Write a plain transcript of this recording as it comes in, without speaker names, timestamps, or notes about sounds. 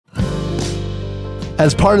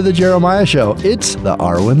As part of the Jeremiah Show, it's the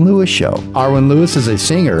Arwen Lewis Show. Arwen Lewis is a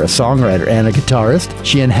singer, a songwriter, and a guitarist.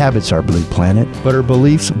 She inhabits our blue planet, but her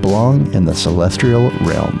beliefs belong in the celestial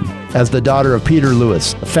realm. As the daughter of Peter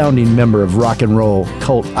Lewis, a founding member of rock and roll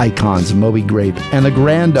cult icons Moby Grape, and the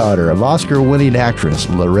granddaughter of Oscar-winning actress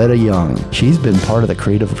Loretta Young, she's been part of the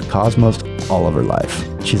creative cosmos all of her life.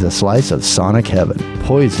 She's a slice of sonic heaven,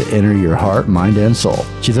 poised to enter your heart, mind, and soul.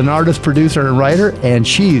 She's an artist, producer, and writer, and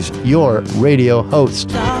she's your radio host.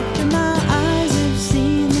 Doctor, my eyes have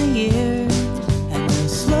seen the years and the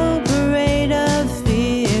slow parade of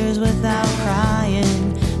fears without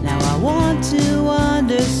crying. Now I want to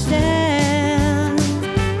understand.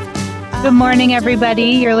 Good morning, everybody.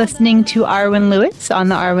 You're listening to Arwen Lewis on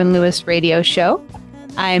the Arwen Lewis Radio Show.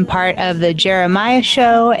 I'm part of the Jeremiah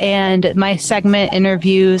Show, and my segment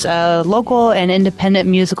interviews local and independent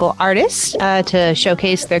musical artists to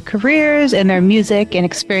showcase their careers and their music and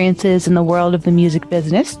experiences in the world of the music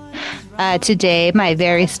business. Today, my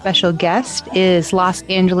very special guest is Los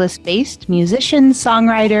Angeles-based musician,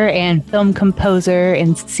 songwriter, and film composer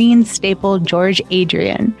and scene staple George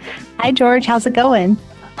Adrian. Hi, George. How's it going?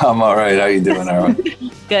 I'm all right. How you doing, Aaron?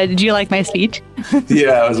 Good. Did you like my speech?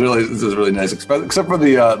 Yeah, this was really nice. Except for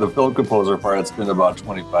the film composer part, it's been about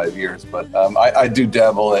 25 years. But I do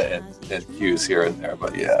dabble in cues here and there.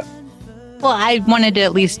 But yeah. Well, I wanted to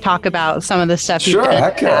at least talk about some of the stuff. Sure, you did.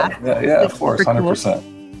 heck yeah, of course, 100%.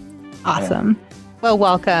 Awesome. Yeah. Well,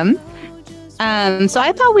 welcome. So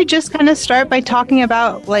I thought we'd just kind of start by talking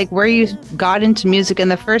about like where you got into music in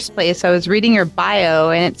the first place. I was reading your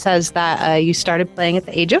bio and it says that you started playing at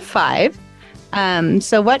the age of 5.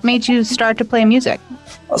 So what made you start to play music?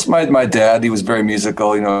 That's my dad. He was very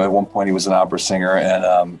musical. You know, at one point he was an opera singer,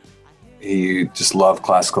 and he just loved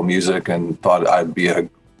classical music and thought I'd be a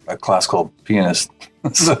classical pianist.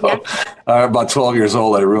 So about 12 years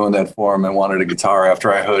old, I ruined that for him and wanted a guitar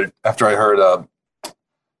after I heard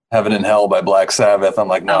Heaven and Hell by Black Sabbath. I'm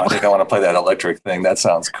like, no, I think I want to play that electric thing. That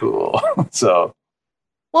sounds cool. So.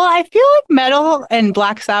 Well, I feel like metal and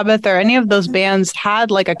Black Sabbath or any of those bands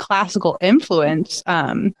had like a classical influence.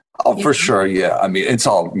 For sure. Yeah. I mean, it's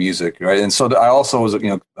all music, right? And so I also was,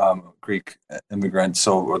 Greek immigrant.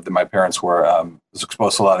 So my parents was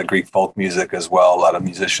exposed to a lot of Greek folk music as well. A lot of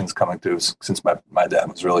musicians coming through since my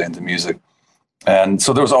dad was really into music. And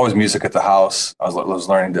so there was always music at the house. I was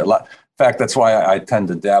learning a lot. In fact, that's why I tend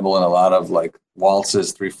to dabble in a lot of like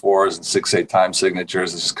waltzes, 3/4s, and 6/8 time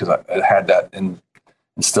signatures. It's just because I had that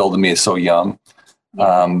instilled in me so young.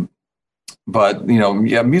 But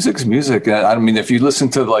music's music. I mean, if you listen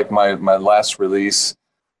to like my last release,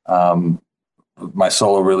 my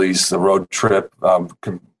solo release, the road trip,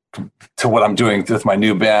 to what I'm doing with my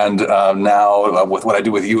new band now, with what I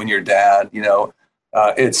do with you and your dad,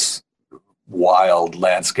 it's wild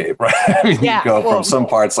landscape, right? I mean, you go from some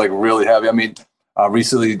parts like really heavy. I mean,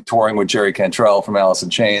 recently touring with Jerry Cantrell from Alice in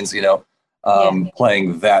Chains,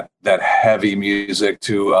 playing that heavy music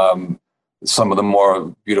to some of the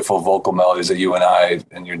more beautiful vocal melodies that you and I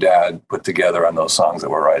and your dad put together on those songs that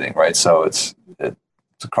we're writing, right? So it's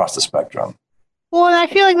across the spectrum. Well, and I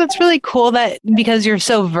feel like that's really cool that because you're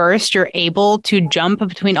so versed, you're able to jump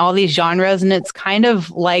between all these genres, and it's kind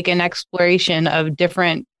of like an exploration of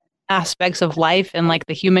different aspects of life and like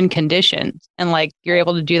the human condition, and like you're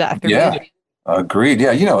able to do that through music. Agreed.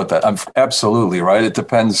 Yeah, I'm absolutely right. It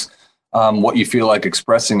depends what you feel like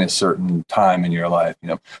expressing at a certain time in your life.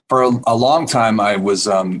 For a long time I was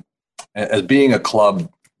as being a club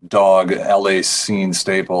dog, LA scene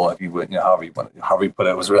staple, if you would, however you put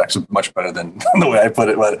it, was actually much better than the way I put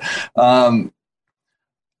it. But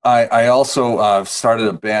I also started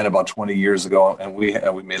a band about 20 years ago, and we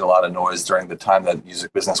made a lot of noise during the time that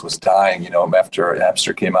music business was dying. After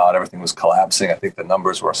Napster came out, everything was collapsing. I think the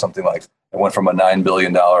numbers were something like it went from a $9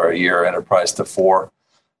 billion a year enterprise to $4 billion.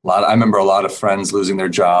 I remember a lot of friends losing their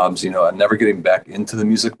jobs, and never getting back into the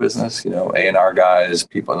music business. A&R guys,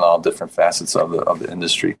 people in all different facets of the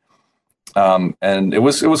industry. And it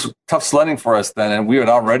was tough sledding for us then, and we had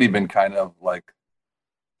already been kind of like,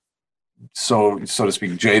 so to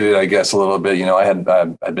speak, jaded, I guess, a little bit.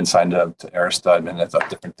 I'd been signed to Arista, and I thought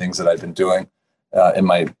different things that I'd been doing in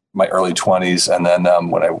my early 20s. And then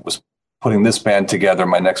when I was putting this band together,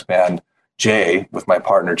 my next band, Jay, with my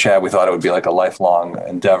partner Chad, we thought it would be like a lifelong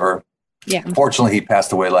endeavor. Yeah. Fortunately, he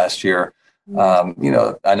passed away last year. I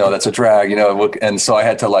know that's a drag, and so I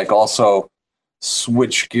had to like also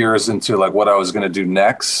switch gears into like what I was going to do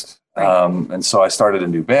next. Right. And so I started a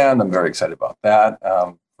new band. I'm very excited about that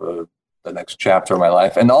for the next chapter of my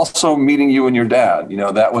life. And also meeting you and your dad,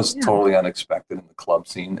 that was totally unexpected in the club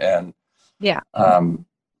scene. And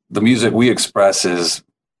the music we express is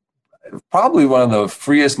probably one of the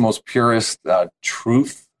freest, most purest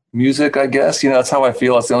truth music, I guess. That's how I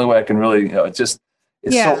feel. It's the only way I can really, it's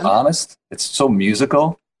so honest. It's so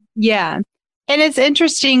musical. Yeah. And it's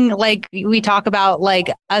interesting, like we talk about like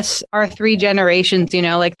our three generations,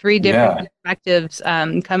 like three different perspectives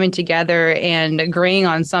coming together and agreeing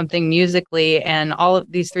on something musically, and all of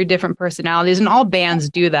these three different personalities, and all bands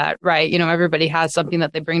do that, right? Everybody has something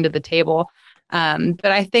that they bring to the table. But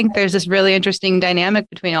I think there's this really interesting dynamic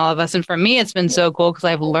between all of us. And for me, it's been so cool because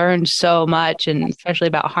I've learned so much, and especially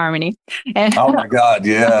about harmony. And oh my God.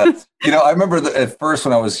 Yeah. I remember at first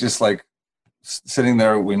when I was just like sitting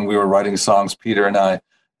there when we were writing songs, Peter and I,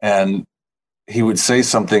 and he would say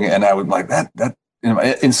something and I would like that,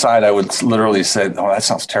 inside I would literally say, oh, that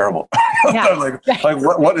sounds terrible. Yeah. like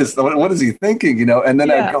what is he thinking? And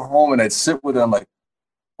then I'd go home and I'd sit with him like,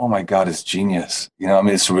 oh my God, it's genius.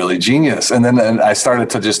 It's really genius. And then I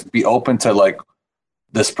started to just be open to like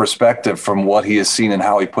this perspective from what he has seen and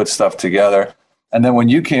how he puts stuff together. And then when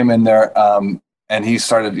you came in there and he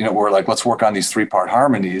started, we're like, let's work on these 3-part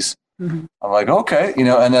harmonies. Mm-hmm. I'm like, okay,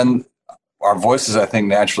 and then our voices, I think,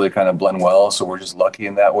 naturally kind of blend well. So we're just lucky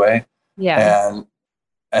in that way. Yeah.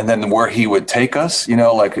 And then where he would take us,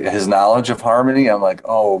 like his knowledge of harmony, I'm like,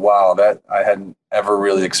 oh, wow, that I hadn't ever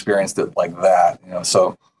really experienced it like that,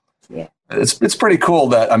 so yeah, it's pretty cool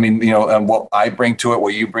that, and what I bring to it,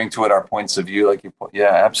 what you bring to it, our points of view,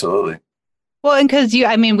 yeah, absolutely. Well, and because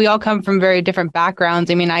we all come from very different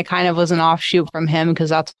backgrounds. I kind of was an offshoot from him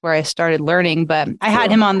because that's where I started learning. But I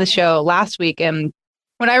had him on the show last week. And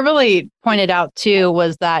what I really pointed out, too,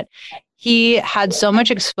 was that he had so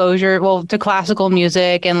much exposure, to classical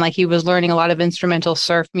music. And like he was learning a lot of instrumental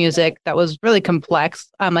surf music that was really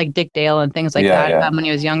complex, like Dick Dale and things like that when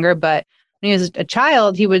he was younger. But when he was a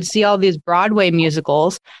child, he would see all these Broadway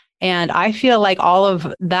musicals. And I feel like all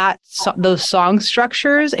of that, those song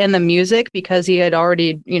structures and the music, because he had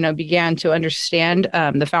already, began to understand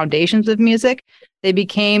the foundations of music, they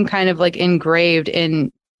became kind of like engraved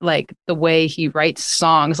in like the way he writes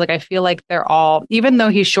songs. Like I feel like they're all, even though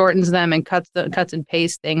he shortens them and cuts and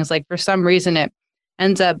pastes things, like for some reason it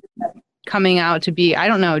ends up coming out to be, I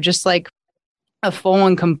don't know, just like a full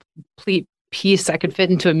and complete piece that could fit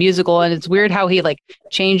into a musical. And it's weird how he like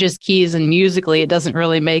changes keys, and musically it doesn't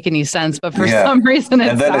really make any sense, but for some reason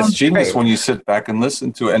and then it's genius great when you sit back and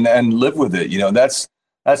listen to it and live with it. That's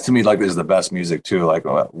to me like is the best music too, like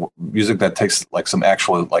music that takes like some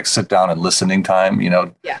actual like sit down and listening time,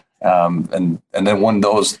 and then when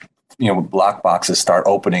those block boxes start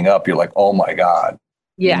opening up, you're like, oh my God.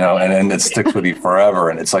 And it sticks with you forever,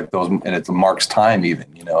 and it's like those, and it marks time even,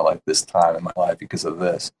 like this time in my life because of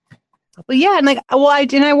this. Well, yeah, and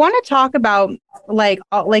I want to talk about like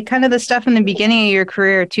kind of the stuff in the beginning of your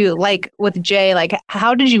career too, like with Jay. Like,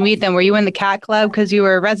 how did you meet them? Were you in the Cat Club? Because you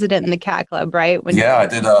were a resident in the Cat Club, right? I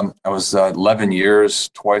did. I was 11 years,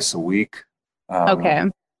 twice a week. Okay.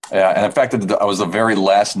 Yeah, and in fact, I was the very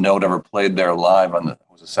last note ever played there live it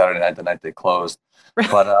was a Saturday night, the night they closed.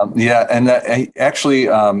 But actually,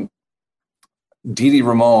 Dee Dee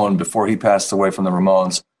Ramone, before he passed away from the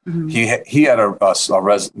Ramones. Mm-hmm. He had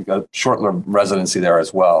a short residency there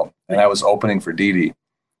as well, and I was opening for Dee Dee.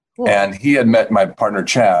 Cool. And he had met my partner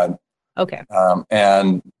Chad. Okay.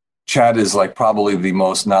 And Chad is like probably the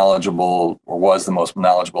most knowledgeable, or was the most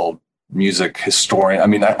knowledgeable music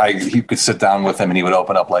historian. He could sit down with him and he would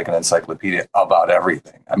open up like an encyclopedia about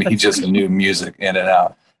everything. He just knew music in and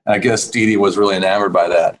out. And I guess Dee Dee was really enamored by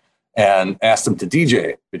that and asked him to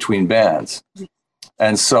DJ between bands.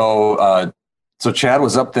 And so Chad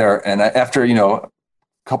was up there, and after, a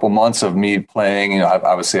couple months of me playing,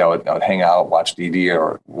 obviously I would hang out, watch Dee Dee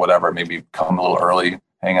or whatever, maybe come a little early,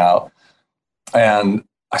 hang out. And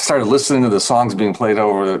I started listening to the songs being played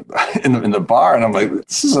over in the bar, and I'm like,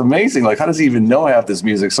 this is amazing. Like, how does he even know half this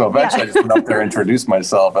music? So eventually I just went up there, introduced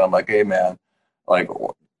myself, and I'm like, hey man, like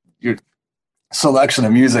your selection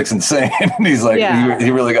of music's insane. And he's like, he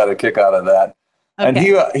really got a kick out of that. Okay.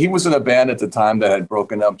 And he was in a band at the time that had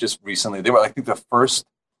broken up just recently. They were, I think, the first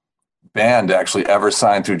band to actually ever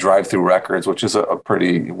signed through Drive Through Records, which is a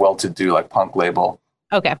pretty well-to-do like punk label.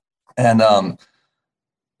 Okay. And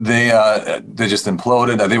they just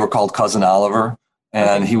imploded. They were called Cousin Oliver,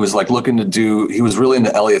 and he was like he was really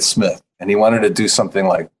into Elliott Smith, and he wanted to do something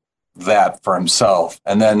like that for himself.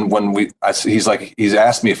 And then when he's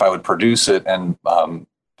asked me if I would produce it and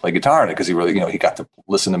play guitar in it, because he really, he got to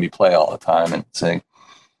listen to me play all the time and sing.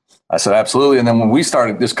 I said, absolutely. And then when we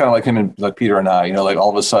started, just kind of like him and like Peter and I, like all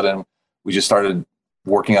of a sudden we just started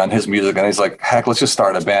working on his music, and he's like, heck, let's just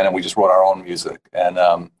start a band. And we just wrote our own music. And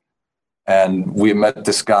we met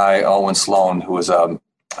this guy, Owen Sloan, who was a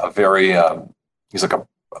very, he's like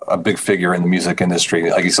a a big figure in the music industry.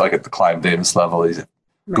 Like he's like at the Clive Davis level. He's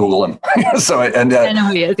Google him. So and I know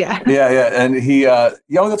who he is. Yeah. yeah, and he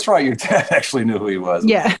that's right. Your dad actually knew who he was.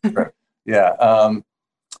 Yeah. Yeah.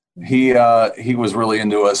 He was really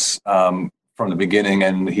into us from the beginning,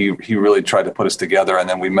 and he really tried to put us together. And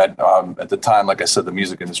then we met at the time. Like I said, the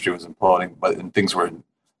music industry was imploding, and things were in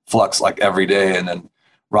flux like every day. And then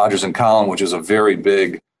Rogers and Collin, which is a very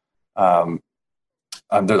big, I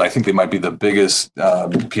think they might be the biggest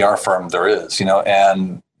PR firm there is,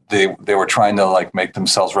 and they were trying to like make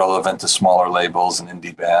themselves relevant to smaller labels and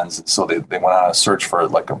indie bands. And so they went on a search for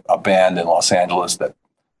like a band in Los Angeles that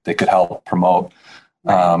they could help promote.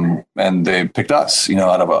 And they picked us,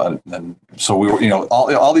 and so we were,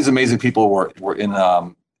 all these amazing people were in,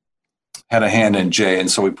 had a hand in Jay. And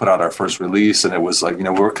so we put out our first release, and it was like, we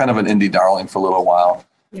were kind of an indie darling for a little while.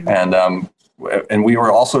 Yeah. And we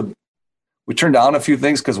were also, we turned down a few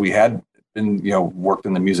things because we had been, worked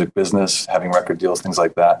in the music business, having record deals, things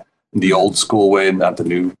like that, the old school way, not the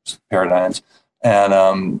new paradigms.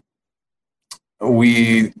 And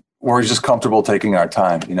we were just comfortable taking our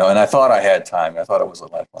time, and I thought I had time. I thought it was a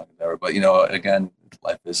lifelong endeavor, but again,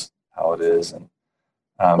 life is how it is. And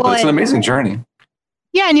but it's an amazing journey.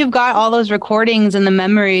 Yeah, and you've got all those recordings and the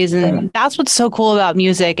memories, and that's what's so cool about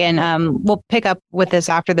music. And we'll pick up with this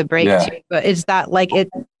after the break too. But is that like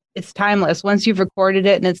it's timeless. Once you've recorded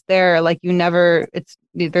it and it's there, like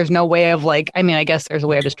there's no way of like, I mean, I guess there's a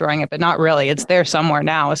way of destroying it, but not really. It's there somewhere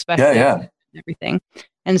now, especially everything.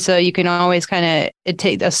 And so you can always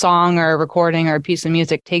take a song or a recording or a piece of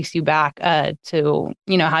music takes you back to,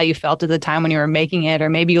 how you felt at the time when you were making it, or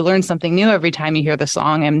maybe you learn something new every time you hear the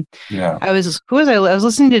song. And I was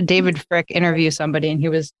listening to David Frick interview somebody, and he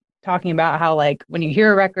was talking about how like when you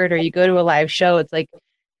hear a record or you go to a live show, it's like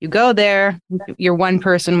you go there, you're one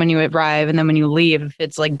person when you arrive, and then when you leave, if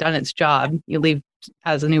it's like done its job, you leave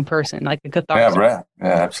as a new person, like a catharsis. Yeah,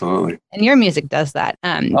 absolutely. And your music does that.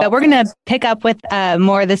 But we're going to pick up with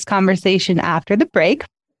more of this conversation after the break.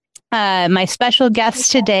 My special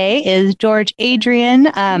guest today is George Adrian,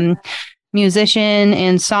 musician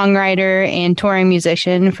and songwriter and touring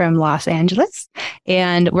musician from Los Angeles.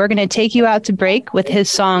 And we're going to take you out to break with his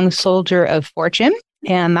song Soldier of Fortune.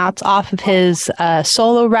 And that's off of his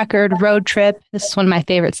solo record, Road Trip. This is one of my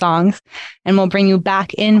favorite songs. And we'll bring you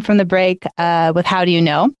back in from the break with How Do You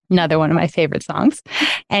Know? Another one of my favorite songs.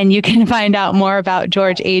 And you can find out more about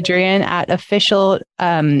George Adrian at official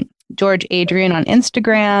George Adrian on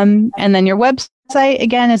Instagram. And then your website,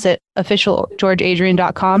 again, is it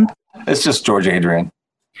officialgeorgeadrian.com? It's just George Adrian.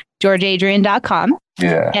 GeorgeAdrian.com.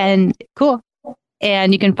 Yeah. And cool.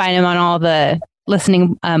 And you can find him on all the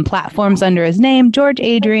listening platforms under his name, George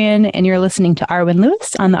Adrian, and you're listening to Arwen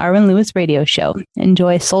Lewis on the Arwen Lewis Radio Show.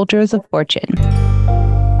 Enjoy Soldiers of Fortune.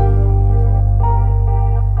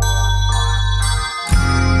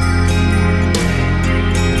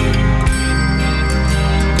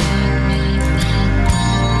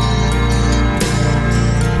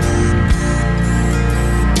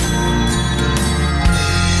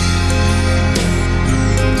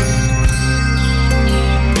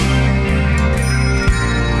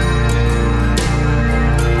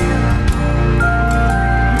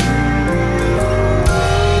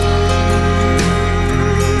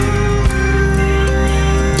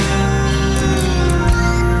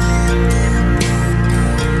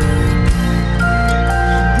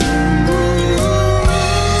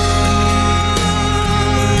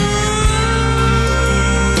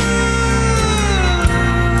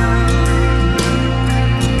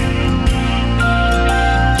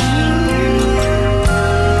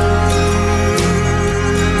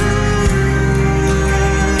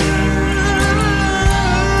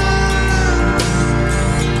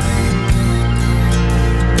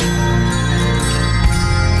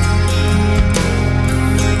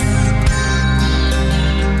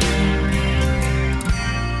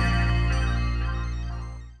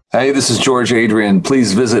 Hey, this is George Adrian.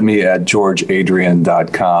 Please visit me at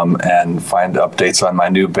georgeadrian.com and find updates on my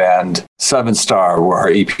new band, 7 Star, where our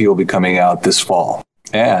EP will be coming out this fall.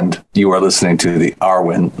 And you are listening to the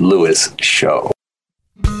Arwen Lewis Show.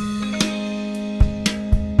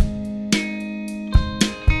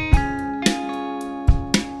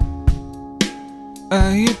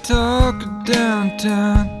 I hear talk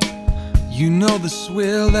downtown. You know the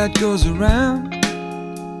swill that goes around.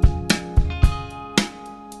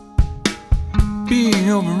 Being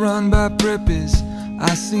overrun by preppies,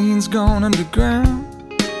 our scene's gone underground.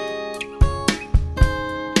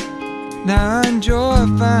 Now I enjoy a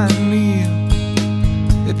fine meal.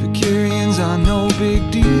 Epicureans are no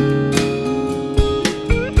big deal,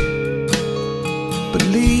 but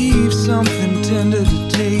leave something to tender to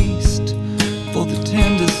taste, for the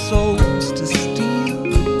tender souls to steal.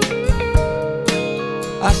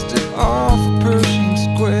 I step off of Pershing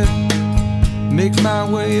Square, make my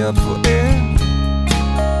way up for air.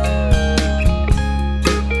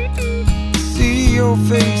 See your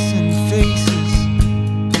face in faces,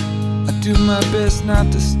 I do my best not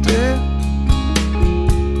to stare.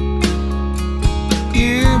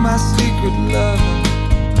 You're my secret lover,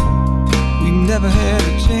 we never had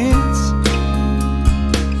a chance.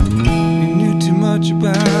 We knew too much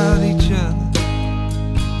about each other.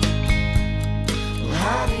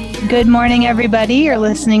 Good morning, everybody. You're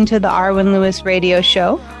listening to the Arwen Lewis Radio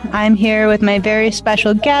Show. I'm here with my very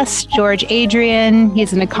special guest, George Adrian.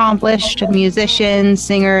 He's an accomplished musician,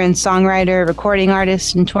 singer, and songwriter, recording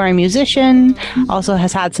artist, and touring musician. Also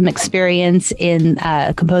has had some experience in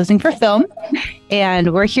composing for film.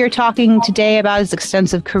 And we're here talking today about his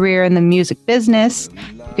extensive career in the music business.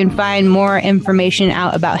 You can find more information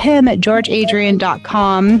out about him at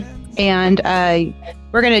georgeadrian.com. And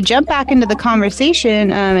we're going to jump back into the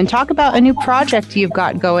conversation and talk about a new project you've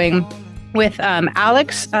got going with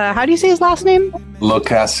Alex. How do you say his last name?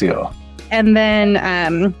 Locasio. And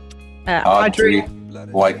then Audrey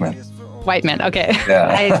Whiteman. Whiteman. Okay. Yeah.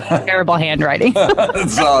 I have terrible handwriting.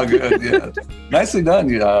 It's all good. Yeah. Nicely done.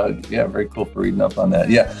 Yeah. Very cool for reading up on that.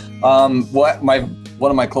 Yeah. One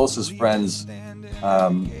of my closest friends,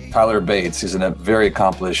 Tyler Bates, is a very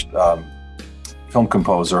accomplished film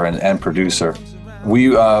composer and producer. We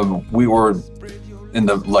were in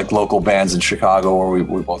the local bands in Chicago where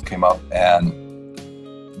we both came up and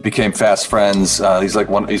became fast friends. He's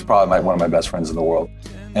probably one of my best friends in the world,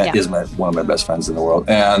 and one of my best friends in the world.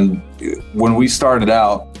 And when we started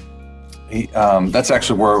out, that's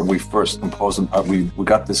actually where we first composed. We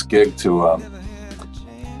got this gig to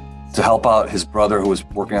help out his brother who was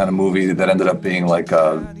working on a movie that ended up being like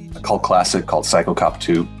a cult classic called Psycho Cop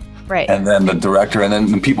 2. Right. And then the director, and then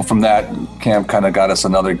the people from that camp kind of got us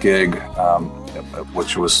another gig,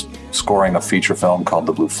 which was scoring a feature film called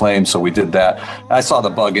The Blue Flame. So we did that. I saw the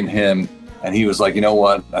bug in him, and he was like, you know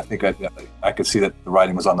what? I think I could see that the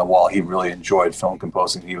writing was on the wall. He really enjoyed film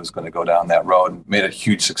composing. He was going to go down that road and made a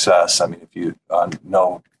huge success. I mean, if you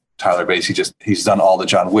know Tyler Bates, he's done all the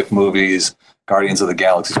John Wick movies, Guardians of the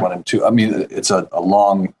Galaxy 1 and 2. I mean, it's a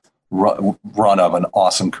long run of an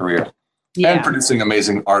awesome career. Yeah. And producing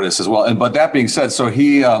amazing artists as well. But that being said, so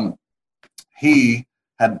he had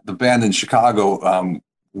the band in Chicago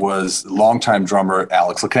was longtime drummer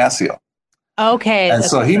Alex Locasio. Okay. And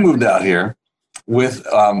so he moved out here with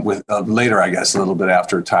later, I guess, a little bit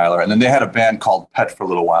after Tyler. And then they had a band called Pet for a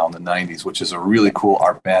little while in the 90s, which is a really cool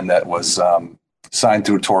art band that was signed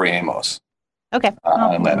through Tori Amos. Okay.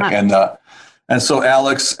 Atlantic. And so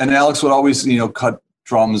Alex would always, cut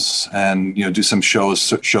drums and do some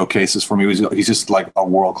showcases for me. He's just like a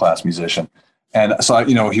world-class musician, and so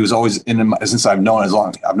he was always since I've known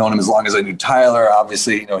him as long as I knew Tyler.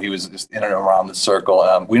 Obviously, he was just in and around the circle.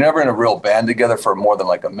 We never in a real band together for more than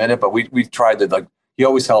like a minute, but we tried to he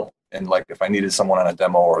always helped, and if I needed someone on a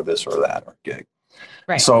demo or this or that or gig.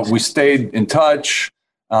 Right. So we stayed in touch.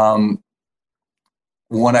 When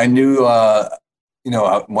I knew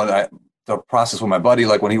the process with my buddy,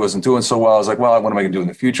 when he wasn't doing so well, I was like, well, what am I going to do in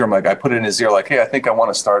the future? I'm like, I put it in his ear, hey, I think I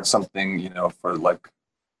want to start something, for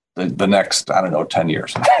the next, 10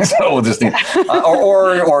 years. So we'll just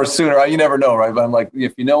or sooner. You never know, right? But I'm like,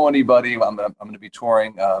 if you know anybody, I'm going to be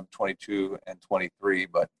touring 22 and 23,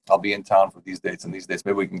 but I'll be in town for these dates and these dates.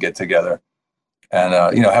 Maybe we can get together and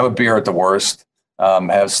have a beer at the worst.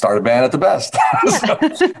 Start a band at the best.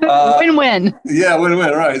 Win-win. Yeah,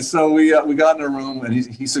 win-win, right. So we got in a room and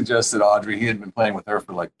he suggested Audrey. He had been playing with her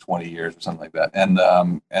for 20 years or something like that. And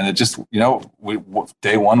it just,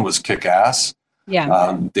 day one was kick ass.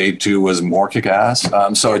 Yeah. Day two was more kick ass.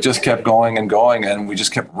 So it just kept going and going. And we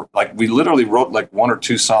just kept we literally wrote one or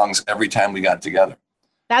two songs every time we got together.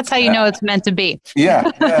 That's how you know it's meant to be.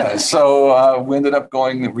 Yeah. So we ended up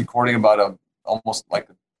recording about almost a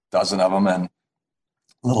dozen of them and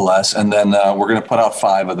a little less. And then we're going to put out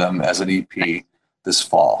 5 of them as an EP this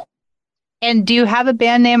fall. And do you have a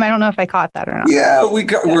band name? I don't know if I caught that or not. Yeah,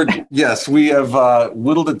 we have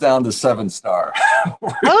whittled it down to 7 Star.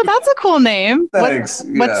 Oh, that's a cool name. Thanks.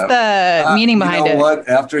 What's the meaning behind it? What?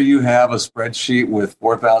 After you have a spreadsheet with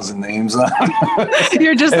 4,000 names on it,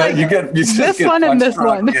 you're just you get this one and this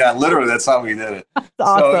one. Yeah, literally, that's how we did it. That's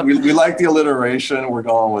awesome. So we like the alliteration. We're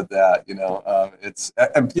going with that. It's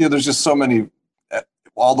there's just so many.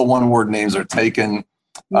 All the one-word names are taken.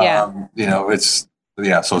 So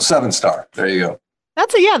 7 Star. There you go.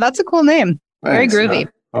 That's a cool name. Thanks. Very groovy.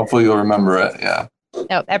 Hopefully you'll remember it. Yeah.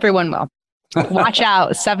 No, everyone will. Watch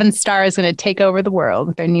out. Seven Star is going to take over the world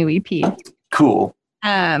with their new EP. Cool.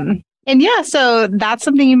 And yeah, so that's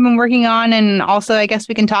something you've been working on. And also, I guess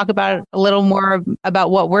we can talk about a little more about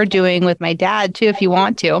what we're doing with my dad too, if you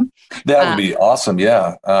want to. That would be awesome.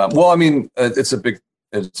 Yeah. Well, I mean, it's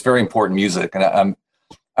very important music. And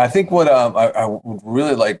I think what I would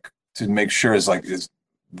really like to make sure is like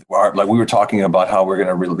we were talking about how we're going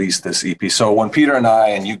to release this EP. So when Peter and I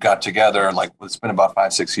and you got together, like it's been about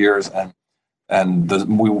 5-6 years, and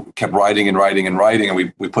we kept writing and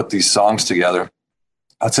we put these songs together.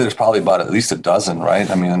 I'd say there's probably about at least a dozen, right?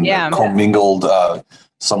 I mean, commingled.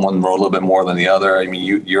 Someone wrote a little bit more than the other. I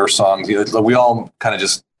mean, your songs, we all kind of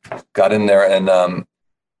just got in there, and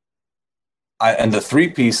the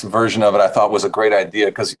 3-piece version of it I thought was a great idea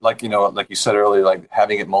because, like you said earlier, like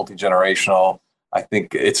having it multi-generational. I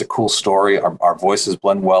think it's a cool story. Our voices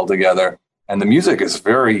blend well together, and the music is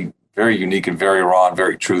very, very unique and very raw and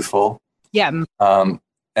very truthful. Yeah. And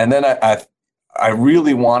then I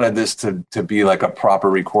really wanted this to be like a proper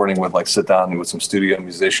recording with like sit down with some studio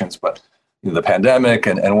musicians, but the pandemic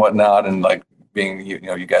and whatnot, and like being,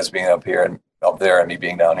 you guys being up here and up there and me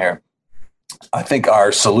being down here. I think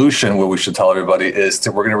our solution, what we should tell everybody, is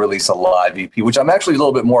we're going to release a live EP, which I'm actually a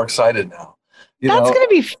little bit more excited now. That's going to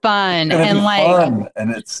be fun.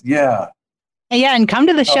 And it's, Yeah, and come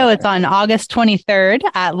to the show. It's on August 23rd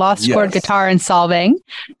at Lost Chord Guitar in Solvang.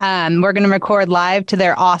 We're going to record live to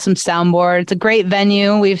their awesome soundboard. It's a great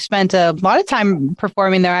venue. We've spent a lot of time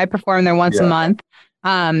performing there. I perform there once a month.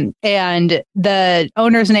 And the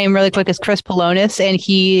owner's name really quick is Chris Polonis, and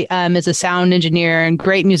he is a sound engineer and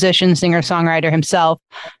great musician, singer, songwriter himself.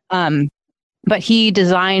 But he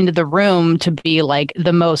designed the room to be like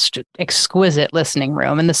the most exquisite listening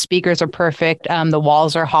room, and the speakers are perfect. The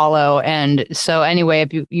walls are hollow. And so anyway,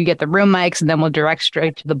 if you get the room mics, and then we'll direct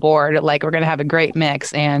straight to the board, like we're going to have a great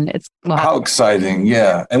mix, and how exciting.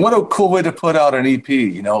 Yeah. And what a cool way to put out an EP,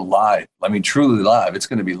 live. I mean, truly live. It's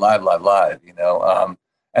going to be live,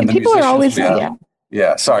 and the people are always,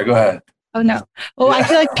 yeah. Sorry, go ahead. Oh, no. Well, I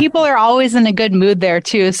feel like people are always in a good mood there,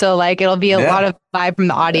 too. So, like, it'll be a lot of vibe from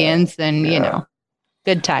the audience and,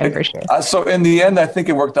 good time for sure. So, in the end, I think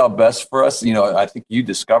it worked out best for us. I think you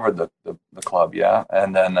discovered the club. Yeah.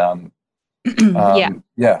 And then,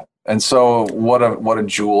 And so, what a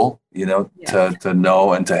jewel, to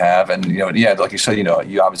know and to have. And, like you said,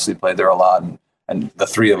 you obviously played there a lot. And the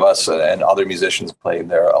three of us and other musicians played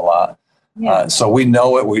there a lot. Yeah. So we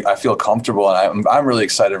know it. I feel comfortable, and I'm really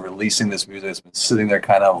excited releasing this music. It's been sitting there,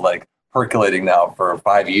 kind of like percolating now for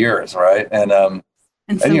 5 years, right? And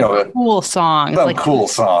some cool songs, cool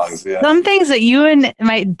songs. Yeah. Some things that you and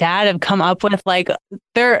my dad have come up with, like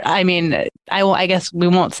I guess we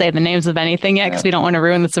won't say the names of anything yet because we don't want to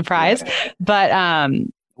ruin the surprise. Yeah. But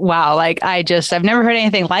wow, I've never heard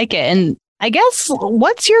anything like it. And I guess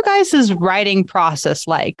what's your guys' writing process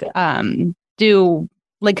like?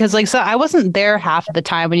 So I wasn't there half of the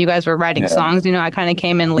time when you guys were writing songs. I kind of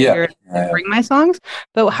came in later to bring my songs.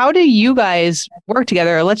 But how do you guys work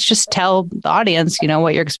together? Let's just tell the audience,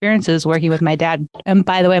 what your experience is working with my dad. And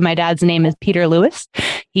by the way, my dad's name is Peter Lewis.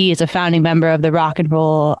 He is a founding member of the rock and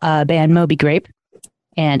roll band Moby Grape.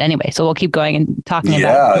 And anyway, so we'll keep going and talking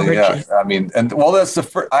about. Yeah. I mean, that's the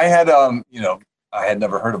first. I had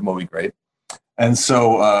never heard of Moby Grape. And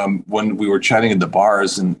so when we were chatting at the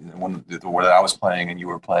bars and where I was playing and you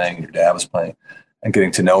were playing and your dad was playing and getting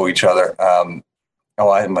to know each other, I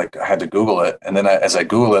had to Google it. And then as I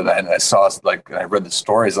Googled it and I saw I read the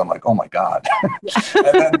stories, I'm like, oh my God.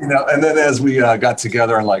 and then as we got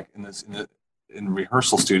together and in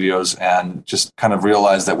rehearsal studios and just kind of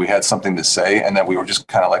realized that we had something to say and that we were just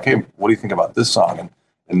kind of like, hey, what do you think about this song?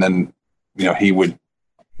 And then, he would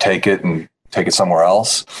take it somewhere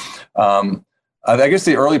else. I guess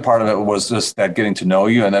the early part of it was just that getting to know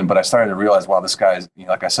you. But I started to realize, wow, this guy is,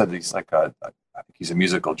 like I said, he's I think he's a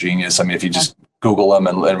musical genius. I mean, if you just Google him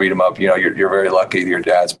and read him up, you're very lucky. Your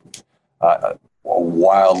dad's a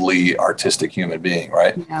wildly artistic human being.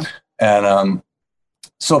 Right. Yeah. And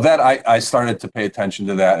so that I started to pay attention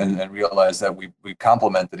to that and realized that we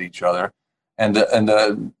complemented each other. And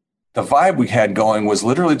the vibe we had going was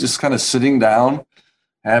literally just kind of sitting down,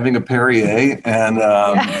 having a Perrier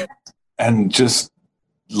and just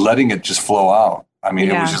letting it just flow out. I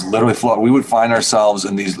mean, it was just literally flow. We would find ourselves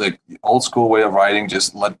in these old school way of writing,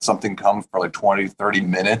 just let something come for 20, 30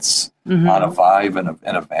 minutes on a vibe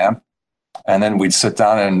and a vamp. And then we'd sit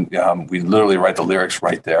down and we'd literally write the lyrics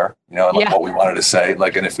right there, what we wanted to say.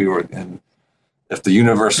 And if the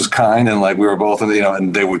universe was kind and we were both,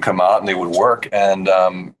 and they would come out and they would work. And,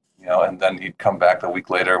 and then he'd come back a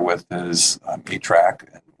week later with his 8-track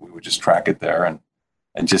and we would just track it there. And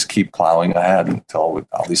and just keep plowing ahead until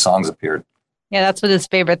all these songs appeared. Yeah, that's what his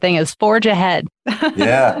favorite thing is. Forge ahead.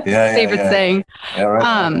 Favorite thing. Yeah,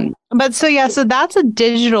 right. But so that's a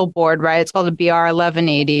digital board, right? It's called a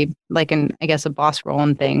BR1180, like I guess a Boss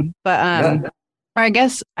Roland thing. But or I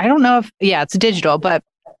guess I don't know if it's digital, but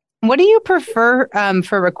what do you prefer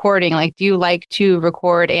for recording? Like, do you like to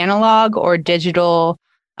record analog or digital?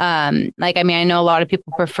 Like, I mean, I know a lot of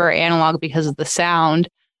people prefer analog because of the sound,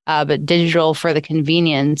 but digital for the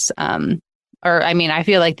convenience. Or, I mean, I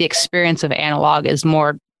feel like the experience of analog is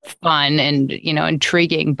more fun and,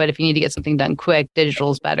 intriguing. But if you need to get something done quick,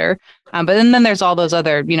 digital is better. But then there's all those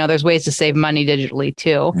other, there's ways to save money digitally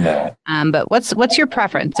too. Yeah. But what's your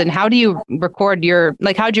preference, and how do you record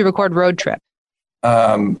how'd you record Road Trip?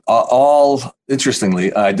 All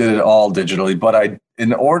interestingly, I did it all digitally, but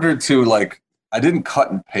in order to I didn't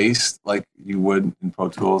cut and paste like you would in Pro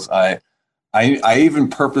Tools. I even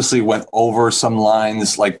purposely went over some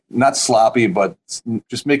lines, like not sloppy, but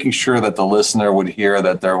just making sure that the listener would hear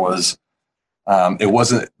that there was, it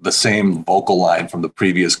wasn't the same vocal line from the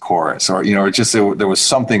previous chorus, or there was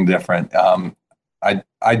something different.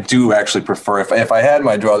 I do actually prefer, if I had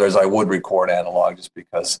my druthers, I would record analog just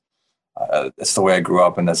because. That's the way I grew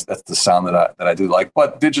up, and that's the sound that I do like.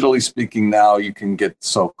 But digitally speaking, now you can get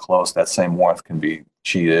so close that same warmth can be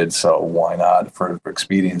cheated. So why not for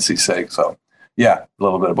expediency's sake? So yeah, a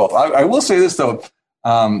little bit of both. I will say this though,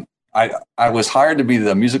 I was hired to be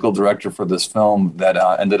the musical director for this film that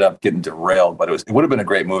ended up getting derailed, but it would have been a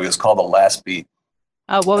great movie. It's called The Last Beat.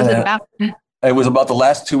 What was it about? It was about the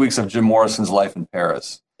last 2 weeks of Jim Morrison's life in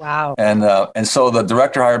Paris. Wow. And so the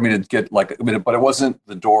director hired me to get but it wasn't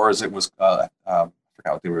the Doors. It was I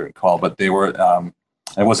forgot what they were called, but they were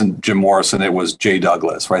it wasn't Jim Morrison. It was Jay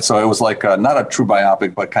Douglas, right? So it was like not a true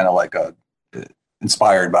biopic, but kind of like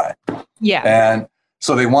inspired by. Yeah. And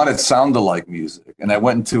so they wanted sound-alike music, and I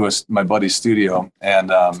went into my buddy's studio,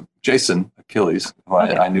 and Jason Achilles, who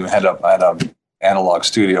I knew had an analog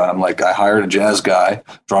studio, and I'm like, I hired a jazz guy,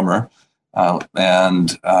 drummer,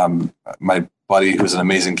 and my buddy, who's an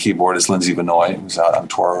amazing keyboardist, Lindsey Vanoy, who's out on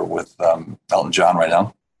tour with Elton John right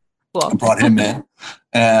now. Cool. I brought him in,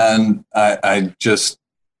 and I just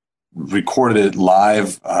recorded it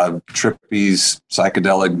live, trippies,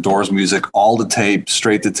 psychedelic Doors music, all to tape,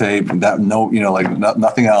 straight to tape, and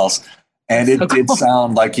nothing else. And it did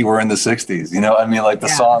sound like you were in the 60s. I mean, like the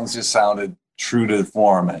songs just sounded true to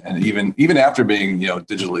form, and even after being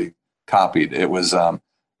digitally copied, it was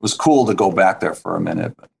cool to go back there for a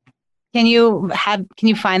minute. But. Can you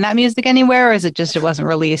find that music anywhere, or is it just it wasn't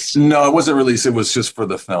released? No, it wasn't released. It was just for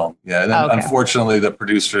the film. Yeah. And unfortunately, the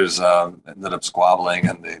producers ended up squabbling,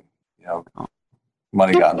 and they,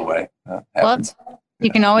 money got in the way. Well,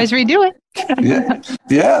 you can always redo it.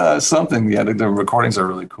 Yeah, something. Yeah, the recordings are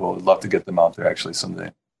really cool. I'd love to get them out there actually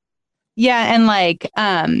someday. Yeah,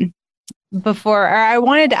 and before, or I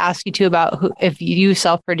wanted to ask you too about if you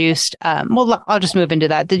self-produced. Well, I'll just move into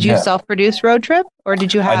that. Did you self-produce Road Trip, or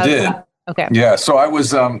did you have? I did. Okay. Yeah. So I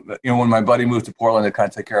was, when my buddy moved to Portland to kind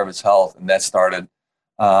of take care of his health, and that started,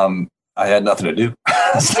 I had nothing to do.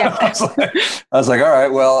 So I was like, all right,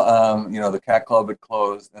 well, the Cat Club had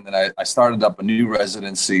closed, and then I started up a new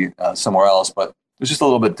residency somewhere else, but it was just a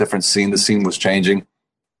little bit different scene. The scene was changing,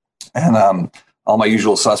 and all my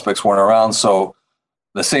usual suspects weren't around, so.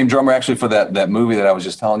 The same drummer actually for that movie that I was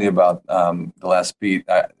just telling you about, The Last Beat,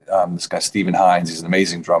 this guy, Stephen Hines, he's an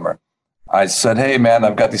amazing drummer. I said, hey, man,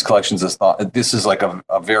 I've got these collections. This is like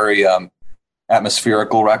a very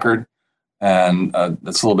atmospherical record, and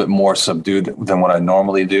it's a little bit more subdued than what I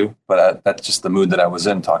normally do. But that's just the mood that I was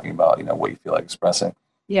in, talking about, what you feel like expressing.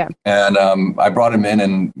 Yeah. And I brought him in,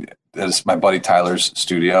 and it's my buddy Tyler's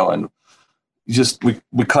studio, and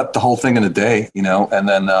we cut the whole thing in a day, and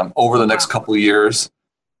then over the next couple of years,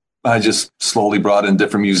 I just slowly brought in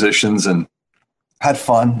different musicians and had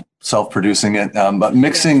fun self-producing it. But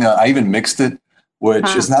mixing, I even mixed it,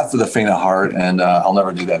 which is not for the faint of heart, and I'll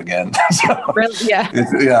never do that again. So, really? Yeah.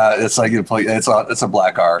 It's like you play. It's a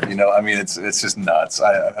black art. I mean, it's just nuts.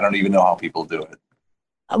 I don't even know how people do it.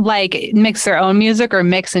 Like mix their own music, or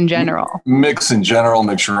mix in general? Mix in general.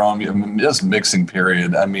 Mix your own. Just mixing.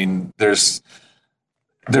 Period. I mean, there's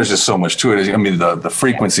just so much to it. I mean, the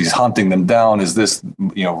frequencies, hunting them down. Is this,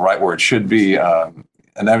 right where it should be?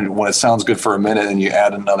 And then when it sounds good for a minute and you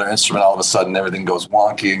add another instrument, all of a sudden everything goes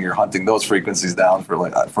wonky, and you're hunting those frequencies down for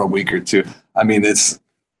a week or two. I mean, it's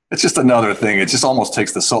it's just another thing. It just almost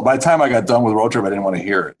takes the soul. By the time I got done with Road Trip, I didn't want to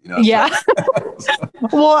hear it. Yeah.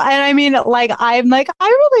 Well, and I mean, I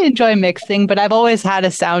really enjoy mixing, but I've always had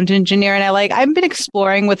a sound engineer, and I've been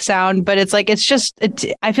exploring with sound, but it's I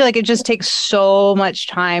feel like it just takes so much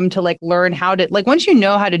time to learn how to, once you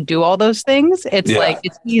know how to do all those things, it's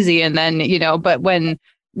it's easy. And then, but when,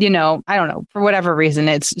 I don't know, for whatever reason,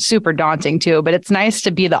 it's super daunting too, but it's nice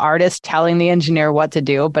to be the artist telling the engineer what to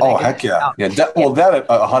do. But heck yeah. Well, that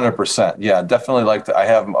 100%. Yeah, definitely I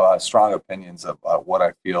have strong opinions of what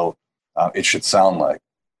I feel it should sound like.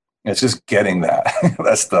 It's just getting that.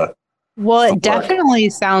 That's it definitely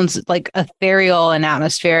sounds ethereal and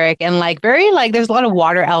atmospheric, and very there's a lot of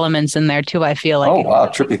water elements in there too. I feel like. Oh wow,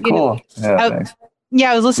 trippy, cool.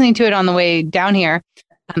 I was listening to it on the way down here.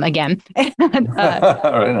 Again,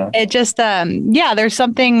 it just there's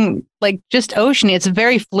something just oceany. It's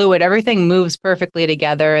very fluid. Everything moves perfectly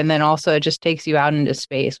together, and then also it just takes you out into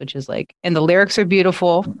space, which is and the lyrics are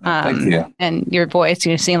beautiful. Thank you. And your voice,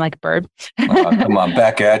 you sing like a bird. Come on,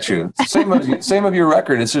 back at you. Same of your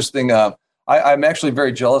record. It's just I'm actually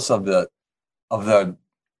very jealous of the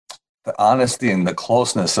honesty and the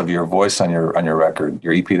closeness of your voice on your record,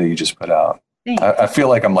 your EP that you just put out. I feel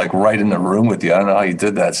like I'm right in the room with you. I don't know how you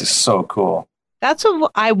did that. It's just so cool. That's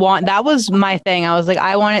what I want. That was my thing. I was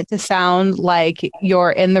I want it to sound like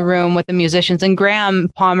you're in the room with the musicians. And Graham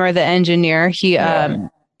Palmer, the engineer, he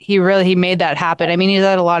made that happen. I mean,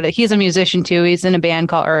 he's a musician too. He's in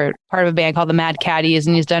part of a band called the Mad Caddies,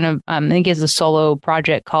 and he's done I think he has a solo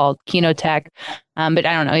project called Kinotech. But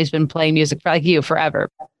I don't know, he's been playing music for you forever.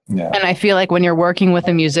 Yeah. And I feel like when you're working with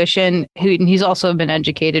a musician he's also been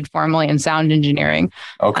educated formally in sound engineering.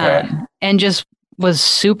 Okay. And just was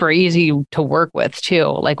super easy to work with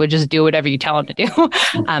too. Would just do whatever you tell him to do,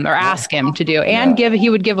 or ask him to do. And he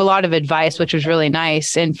would give a lot of advice, which was really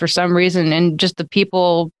nice. And for some reason, and just the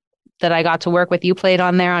people that I got to work with, you played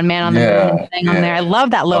on there on Man on the Moon and sang on there. I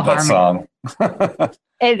love that low harmony.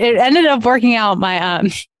 It ended up working out.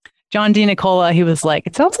 My John D. Nicola, he was like,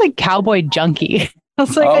 it sounds like Cowboy Junkie. I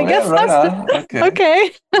was like, I guess that's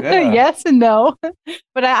okay. Yeah. Yes and no.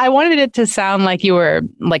 But I wanted it to sound like you were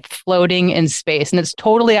floating in space, and it's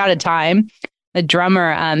totally out of time. The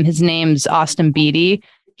drummer, his name's Austin Beatty.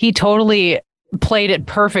 He totally played it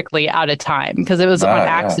perfectly out of time because it was on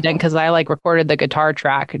accident, because I recorded the guitar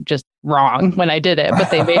track just wrong when I did it, but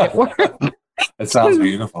they made it work. It sounds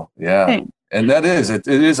beautiful. Yeah. And it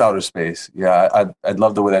is outer space. Yeah. I'd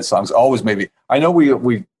love the way that song's always maybe. I know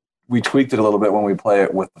we tweaked it a little bit when we play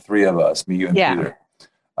it with the three of us, me, you, and Peter.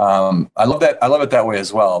 I love that. I love it that way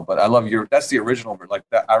as well. But I love that's the original.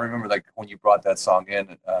 That, I remember when you brought that song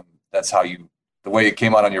in, that's how the way it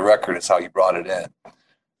came out on your record is how you brought it in.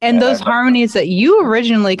 And those harmonies that you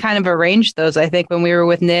originally kind of arranged those, I think, when we were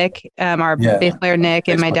with Nick, our bass player Nick,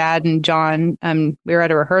 and my dad and John, we were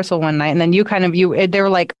at a rehearsal one night, and then they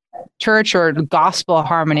were church or gospel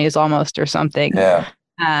harmonies almost or something. Yeah.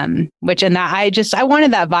 I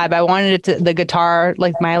wanted that vibe. I wanted the guitar,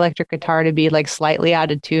 my electric guitar, to be slightly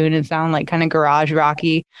out of tune and sound kind of garage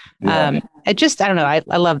rocky. I don't know.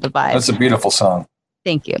 I love the vibe. That's a beautiful song.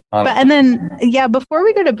 Thank you. Before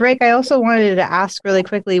we go to break, I also wanted to ask really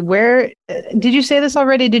quickly, where did you say this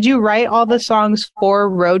already? Did you write all the songs for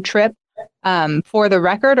Road Trip for the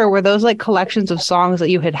record, or were those collections of songs that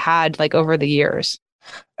you had over the years?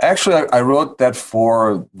 Actually, I wrote that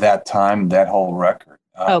for that time, that whole record.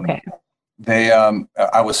 Okay.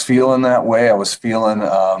 I was feeling that way. I was feeling,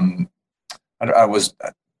 I was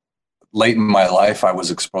late in my life. I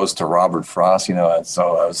was exposed to Robert Frost, and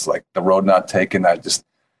so I was The Road Not Taken.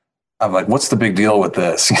 I'm like, what's the big deal with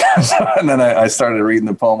this? And then I started reading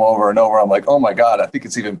the poem over and over. I'm like, oh my God, I think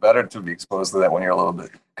it's even better to be exposed to that when you're a little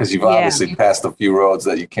bit, because you've obviously passed a few roads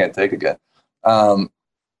that you can't take again.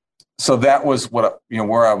 So that was what,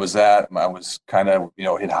 where I was at. I was kind of,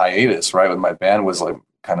 in hiatus, right? When my band was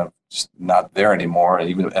kind of just not there anymore.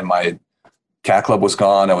 And my cat club was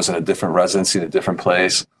gone. I was in a different residency in a different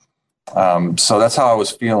place. So that's how I was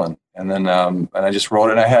feeling. And then, and I just wrote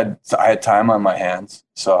it, and I had time on my hands.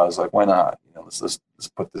 So I was like, why not? Let's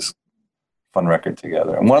put this fun record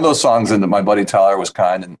together. And one of those songs that my buddy Tyler was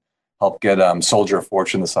kind and helped get Soldier of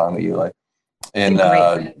Fortune, the song that you like, in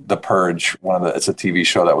The Purge. It's a TV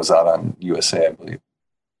show that was out on USA, I believe.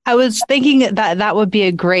 I was thinking that would be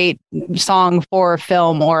a great song for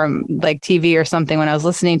film or TV or something when I was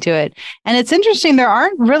listening to it. And it's interesting, there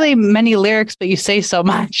aren't really many lyrics, but you say so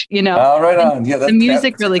much, Oh, right on. Yeah, the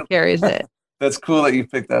music really carries it. That's cool that you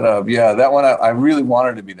picked that up. Yeah, that one I really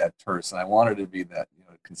wanted to be that terse, and I wanted to be that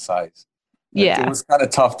concise. Yeah, it was kind of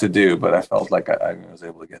tough to do, but I felt like I was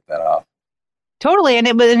able to get that off. Totally. And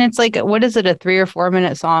it's like, what is it? A 3 or 4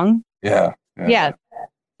 minute song? Yeah.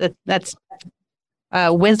 That's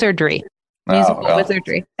wizardry. Musical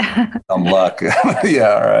wizardry. Some luck. Yeah.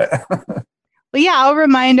 All right. Well, yeah, I'll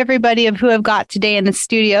remind everybody of who I've got today in the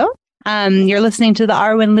studio. You're listening to the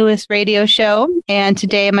Arwen Lewis Radio Show, and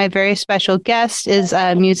today my very special guest is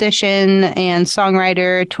a musician and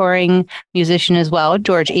songwriter, touring musician as well,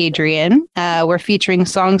 George Adrian. We're featuring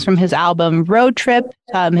songs from his album Road Trip,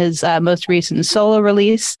 his most recent solo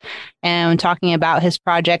release, and talking about his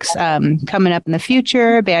projects coming up in the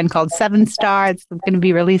future, a band called 7 Star. It's going to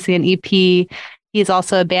be releasing an EP. He's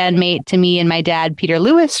also a bandmate to me and my dad, Peter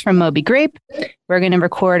Lewis from Moby Grape. We're going to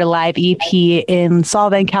record a live EP in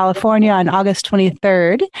Solvang, California on August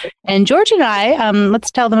 23rd. And George and I,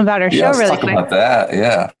 let's tell them about our show really quick. About that,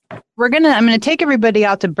 yeah. I'm going to take everybody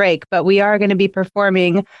out to break, but we are going to be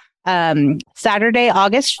performing Saturday,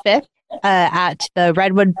 August 5th at the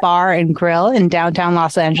Redwood Bar and Grill in downtown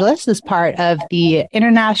Los Angeles as part of the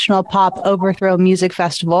International Pop Overthrow Music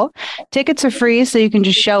Festival. Tickets are free, so you can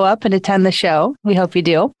just show up and attend the show. We hope you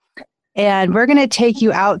do. And we're going to take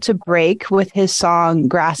you out to break with his song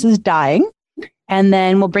Grass is Dying. And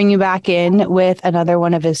then we'll bring you back in with another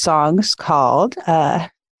one of his songs called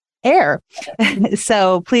Air.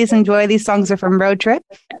 So please enjoy. These songs are from Road Trip,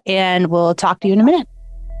 and we'll talk to you in a minute.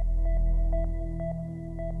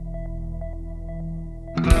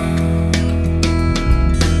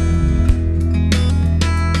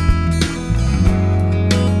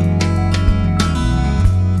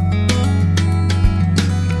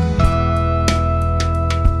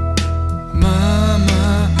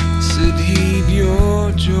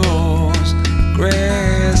 Yours,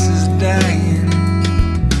 grass is dying.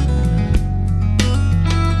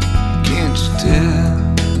 Can't you tell?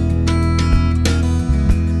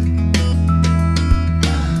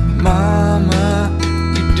 Mama,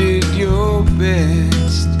 you did your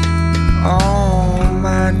best. All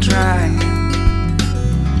my trying,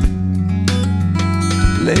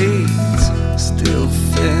 blades still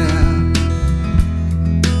fell.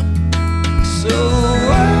 So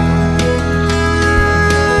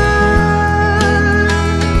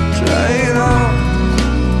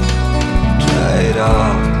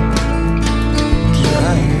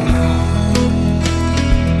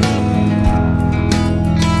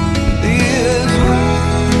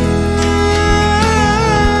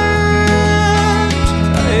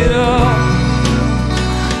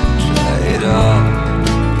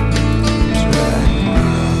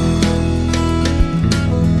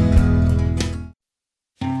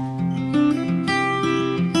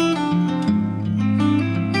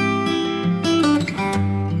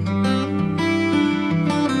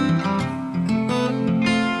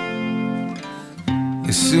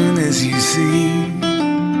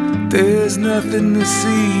there's nothing to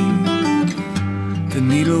see. The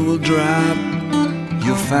needle will drop,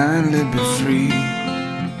 you'll finally be free.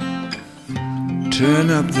 Turn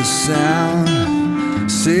up the sound,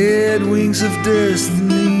 sad wings of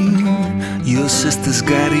destiny. Your sister's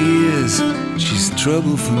got ears, she's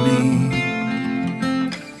trouble for me.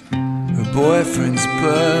 Her boyfriend's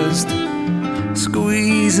buzzed,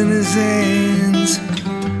 squeezing his hands.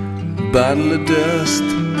 Bottle of dust,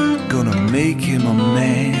 gonna make him a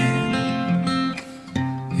man.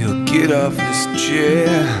 He'll get off his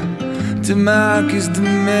chair to mock his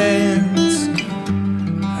demands.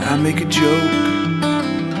 I make a joke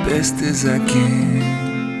best as I can.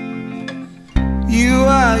 You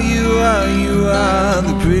are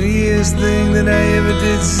the prettiest thing that I ever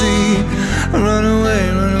did see. Run away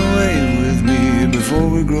with me before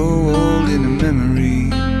we grow old in a memory.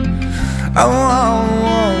 I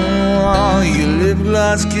want your lip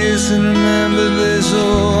gloss kiss and remember this.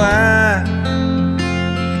 Oh, I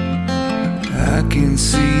can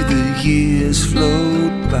see the years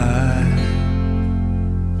float by.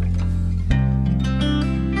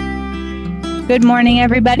 Good morning,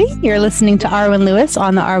 everybody. You're listening to Arwen Lewis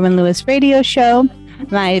on the Arwen Lewis Radio Show.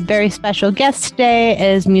 My very special guest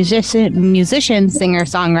today is musician, singer,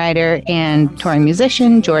 songwriter, and touring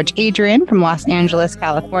musician George Adrian from Los Angeles,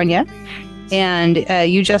 California. And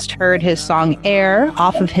you just heard his song Air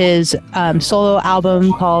off of his solo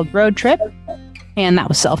album called Road Trip. And that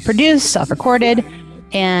was self-produced, self-recorded.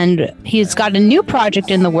 And he's got a new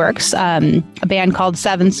project in the works, a band called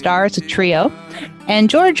 7 Star. It's a trio. And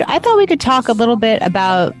George, I thought we could talk a little bit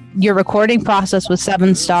about your recording process with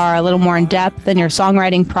 7 Star, a little more in depth than your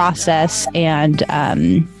songwriting process. And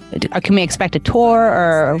can we expect a tour,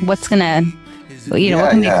 or what's going to, what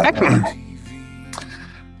can we expect from you?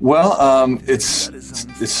 Well, it's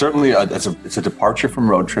certainly it's a departure from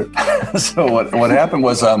Road Trip. So what happened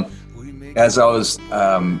was as I was,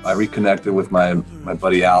 I reconnected with my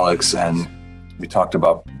buddy Alex, and we talked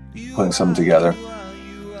about putting something together.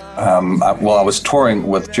 I was touring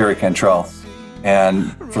with Jerry Cantrell,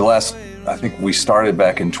 and for the last, I think we started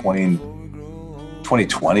back in 2020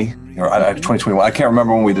 or 2021. I can't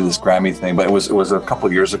remember when we did this Grammy thing, but it was a couple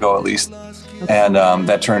of years ago at least. And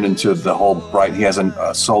that turned into the whole Bright. He has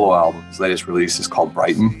a solo album. His latest release is called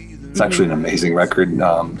Brighton. It's actually an amazing record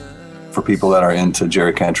for people that are into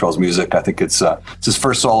Jerry Cantrell's music. I think it's his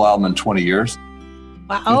first solo album in 20 years.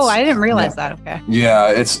 Wow. Oh, I didn't realize that. Okay.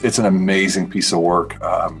 Yeah, it's an amazing piece of work.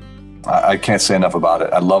 I can't say enough about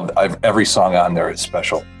it. Every song on there is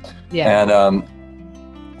special. Yeah.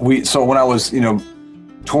 And so when I was,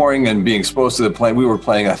 touring and being exposed to the play, we were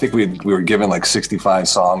playing, I think we were given like 65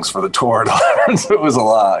 songs for the tour to learn. So it was a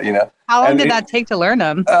lot, How long did that take to learn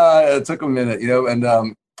them? It took a minute,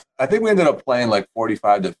 and I think we ended up playing like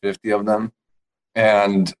 45 to 50 of them.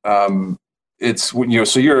 And it's,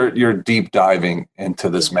 so you're deep diving into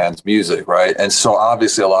this man's music, right? And so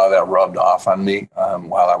obviously a lot of that rubbed off on me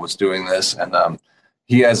while I was doing this. And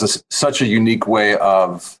he has such a unique way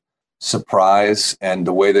of surprise, and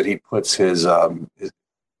the way that he puts his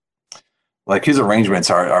arrangements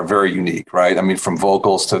are very unique, right? I mean, from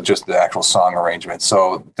vocals to just the actual song arrangement.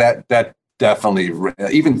 So that definitely,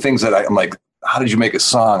 even things that I'm like, how did you make a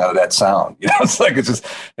song out of that sound?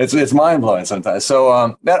 It's mind blowing sometimes.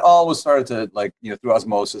 So that all was started to through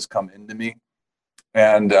osmosis come into me.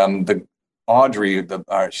 And the Audrey,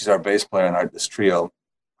 she's our bass player in this trio.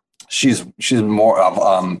 She's more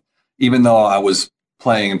of even though I was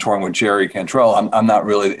playing and touring with Jerry Cantrell, I'm not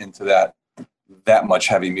really into that much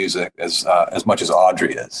heavy music as much as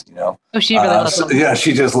Audrey is, Oh, she really loves it. Yeah,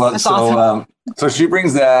 she just loves. That's awesome. So she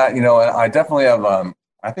brings that, and I definitely have.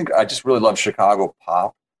 I think I just really love Chicago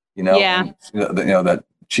pop, Yeah. And, that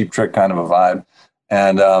Cheap Trick kind of a vibe,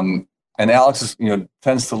 and Alex is,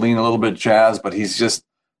 tends to lean a little bit jazz, but he's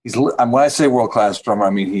when I say world class drummer, I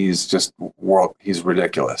mean he's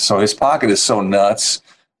ridiculous. So his pocket is so nuts.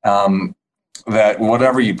 That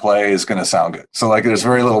whatever you play is going to sound good. So there's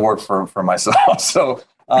very little work for myself. So,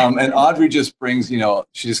 and Audrey just brings,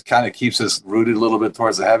 she just kind of keeps us rooted a little bit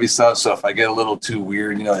towards the heavy stuff. So if I get a little too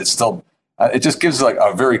weird, it's still, it just gives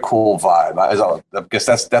a very cool vibe. I guess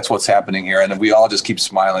that's what's happening here. And we all just keep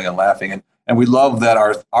smiling and laughing. And we love that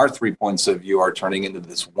our 3 points of view are turning into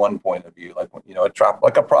this one point of view,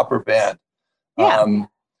 like a proper band. Yeah.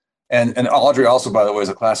 And Audrey also, by the way, is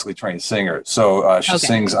a classically trained singer. So she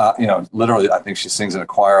sings, literally, I think she sings in a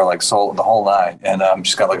choir, like soul, the whole nine. And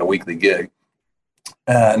she's got a weekly gig.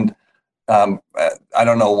 And I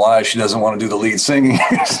don't know why she doesn't want to do the lead singing.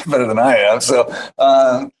 She's better than I am.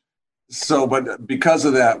 But because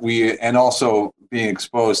of that, and also being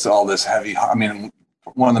exposed to all this heavy,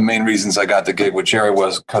 one of the main reasons I got the gig with Jerry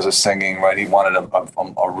was because of singing, right? He wanted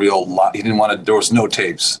a real lot. He didn't want there was no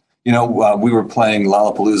tapes. We were playing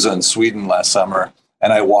Lollapalooza in Sweden last summer,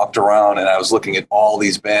 and I walked around and I was looking at all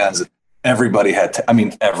these bands. Everybody had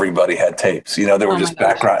tapes. They were just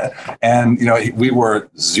background, and we were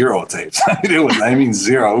zero tapes.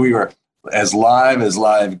 Zero. We were as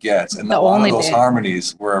live gets, and a lot of those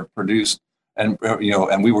harmonies were produced, and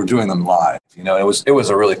and we were doing them live. It was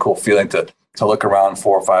a really cool feeling to look around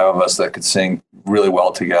 4 or 5 of us that could sing really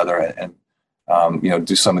well together and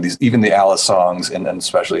do some of these, even the Alice songs and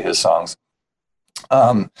especially his songs.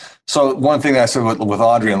 So one thing that I said with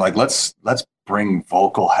Audrey, let's bring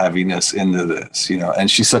vocal heaviness into this,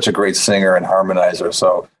 and she's such a great singer and harmonizer.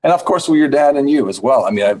 So, and of course, with your dad and you as well.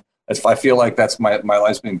 I feel like that's my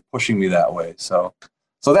life's been pushing me that way. So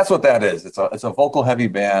that's what that is. It's a vocal heavy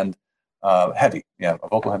band, a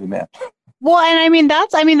vocal heavy band. Well, and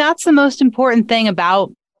that's the most important thing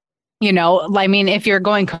about, if you're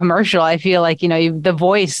going commercial, I feel like, the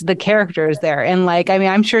voice, the character is there. And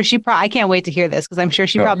I'm sure I can't wait to hear this, because I'm sure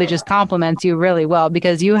she probably just compliments you really well,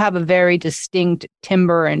 because you have a very distinct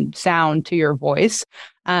timbre and sound to your voice.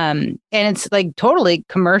 And it's totally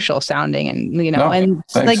commercial sounding,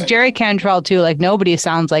 and Jerry Cantrell too, nobody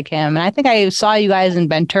sounds like him. And I think I saw you guys in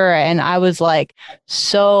Ventura, and I was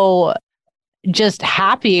so just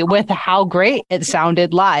happy with how great it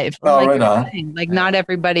sounded live. Right on. Not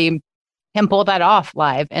everybody can pull that off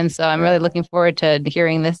live. And so I'm really looking forward to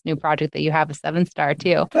hearing this new project that you have, a 7-star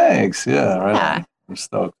too. Thanks. Yeah. Right. Yeah. I'm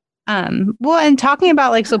stoked. Well, and talking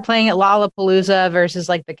about so playing at Lollapalooza versus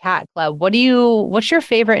the Cat Club, what's your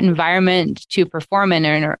favorite environment to perform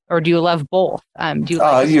in, or do you love both?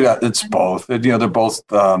 It's both. They're both,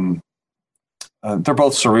 they're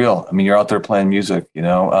both surreal. You're out there playing music,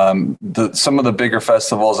 some of the bigger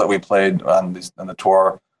festivals that we played on the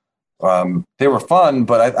tour, they were fun,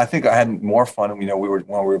 but I think I had more fun. When we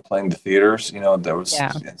were playing the theaters. There was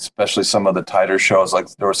especially some of the tighter shows. Like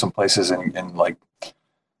there were some places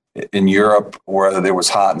in Europe where it was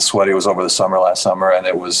hot and sweaty. It was over the summer last summer, and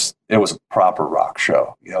it was a proper rock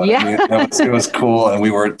show. What I mean? It was cool, and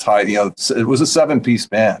we were tight. It was a 7-piece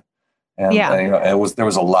band, and there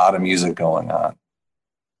was a lot of music going on.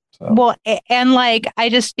 So. Well, and like I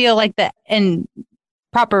just feel like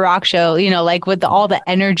proper rock show, like with all the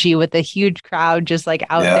energy, with the huge crowd just like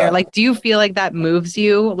out there. Like, do you feel like that moves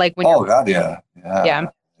you? Like when God, yeah.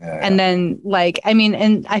 And then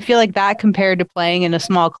and I feel like that compared to playing in a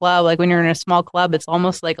small club, like when you're in a small club, it's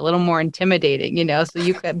almost like a little more intimidating, so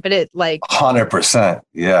you could, but it like 100%.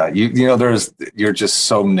 Yeah. You're just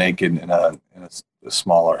so naked in a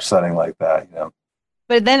smaller setting like that,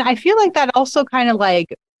 But then I feel like that also kind of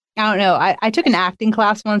like, I don't know. I took an acting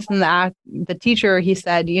class once, and the teacher, he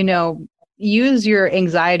said, use your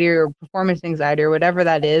anxiety or performance anxiety or whatever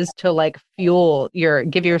that is to like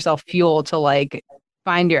give yourself fuel to like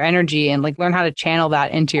find your energy and like learn how to channel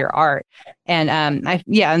that into your art. And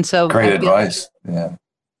and so great advice. Yeah.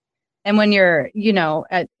 And when you're,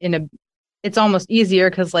 it's almost easier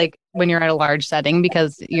because like when you're at a large setting,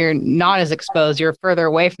 because you're not as exposed, you're further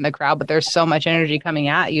away from the crowd, but there's so much energy coming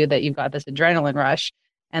at you that you've got this adrenaline rush.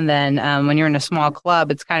 And then when you're in a small club,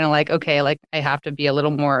 it's kind of like, okay, like I have to be a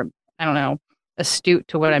little more, I don't know, astute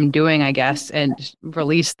to what I'm doing, I guess, and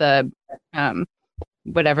release the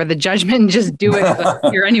whatever the judgment and just do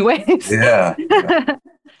it here anyways. Yeah.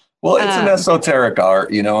 Well, it's an esoteric art,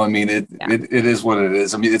 I mean, it is what it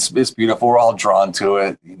is. I mean, it's beautiful. We're all drawn to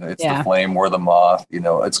it. It's the flame, we're the moth,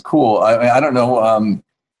 it's cool. I don't know.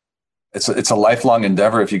 It's a lifelong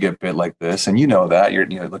endeavor if you get bit like this. And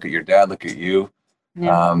that look at your dad, look at you.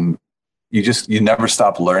 Yeah. You never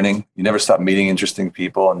stop learning. You never stop meeting interesting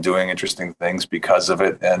people and doing interesting things because of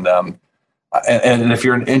it. And if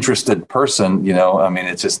you're an interested person, I mean,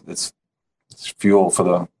 it's fuel for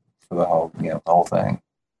the whole, the whole thing.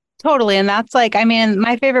 Totally. And that's like, I mean,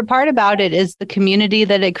 my favorite part about it is the community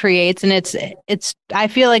that it creates. And it's, I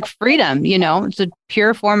feel like freedom, it's a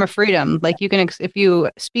pure form of freedom. Like you can, if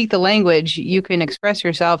you speak the language, you can express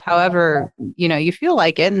yourself however, you feel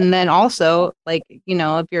like it. And then also like, if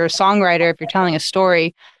you're a songwriter, if you're telling a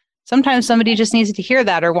story, sometimes somebody just needs to hear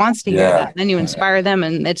that or wants to hear that. And then you inspire them.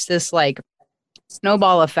 And it's this like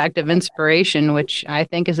snowball effect of inspiration, which I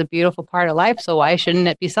think is a beautiful part of life. So why shouldn't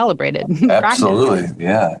it be celebrated? Absolutely.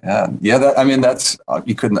 Yeah. I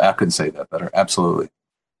couldn't say that better. Absolutely.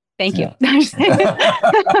 Thank you.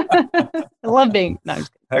 I love being,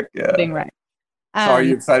 Heck yeah. being right. So are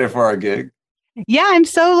you excited for our gig? Yeah, I'm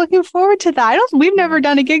so looking forward to that. We've never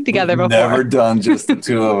done a gig together before. Never done, just the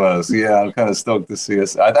two of us. Yeah. I'm kind of stoked to see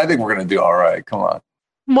us. I think we're going to do all right. Come on.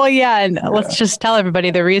 Well, and let's just tell everybody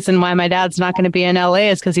the reason why my dad's not going to be in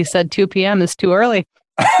LA is because he said 2 p.m. is too early.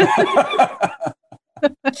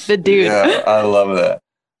 The dude. Yeah, I love that.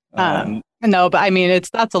 No, but I mean,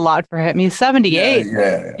 that's a lot for him. He's 78.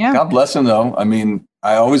 Yeah. God bless him, though. I mean,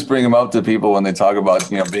 I always bring him up to people when they talk about,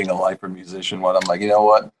 being a lifer musician. When I'm like, you know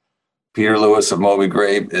what? Peter Lewis of Moby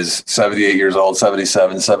Grape is 78 years old,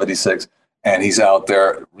 77, 76. And he's out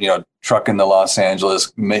there, trucking to Los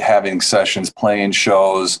Angeles, having sessions, playing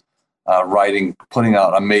shows, writing, putting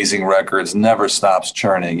out amazing records, never stops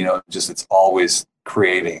churning, it's always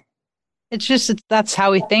creating. It's just, that's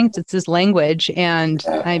how he thinks. It's his language. And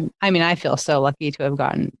I feel so lucky to have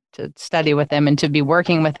gotten to study with him and to be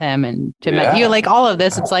working with him and to meet you, like all of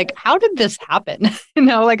this. It's like, how did this happen?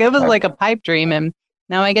 Like it was like a pipe dream and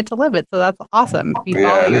now I get to live it. So that's awesome.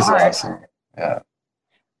 It is awesome. Yeah.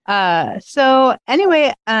 So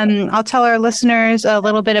anyway, I'll tell our listeners a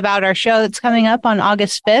little bit about our show that's coming up on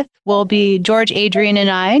August 5th. Will be George Adrian and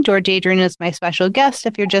I. George Adrian is my special guest.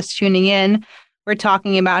 If you're just tuning in, we're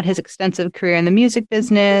talking about his extensive career in the music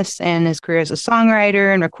business and his career as a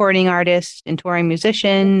songwriter and recording artist and touring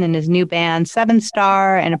musician and his new band 7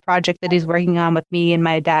 Star and a project that he's working on with me and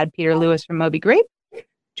my dad, Peter Lewis from Moby Grape.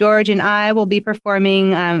 George and I will be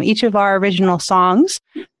performing each of our original songs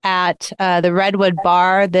at the Redwood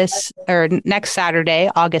Bar next Saturday,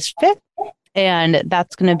 August 5th. And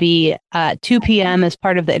that's going to be 2 p.m. as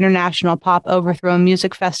part of the International Pop Overthrow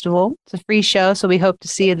Music Festival. It's a free show, so we hope to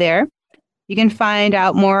see you there. You can find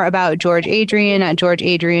out more about George Adrian at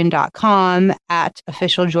georgeadrian.com, at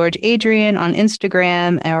official George Adrian on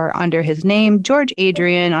Instagram, or under his name, George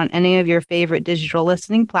Adrian, on any of your favorite digital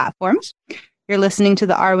listening platforms. You're listening to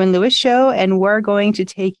The Arwen Lewis Show, and we're going to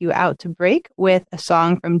take you out to break with a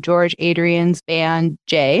song from George Adrian's band,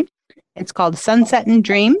 Jay. It's called Sunset and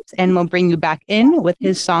Dreams, and we'll bring you back in with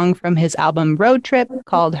his song from his album Road Trip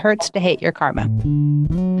called Hurts to Hate Your Karma.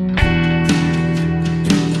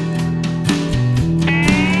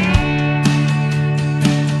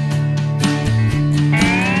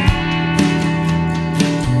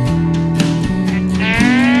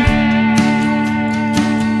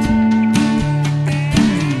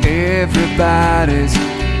 Everybody's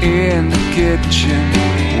in the kitchen,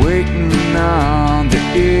 waiting on the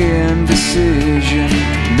indecision.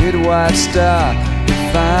 Midwives start the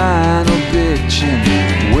final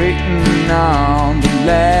bitching, waiting on the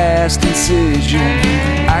last incision.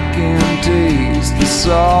 I can taste the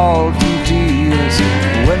salt and tears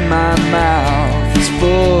when my mouth is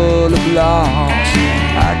full of loss.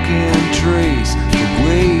 I can trace the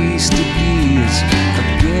wasted years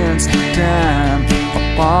against the time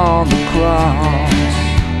upon the cross.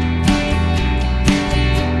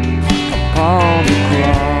 Upon the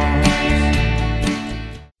cross.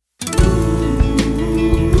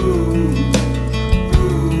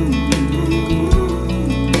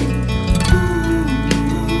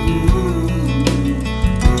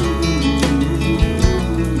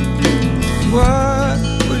 What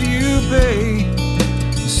would you pay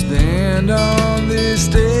to stand on this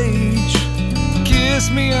stage?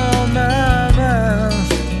 Kiss me on my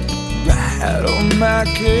mouth, rattle my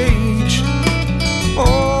cage.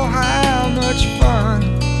 Oh, how much fun!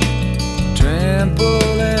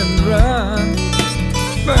 Trample and run,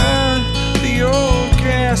 burn the old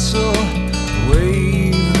castle,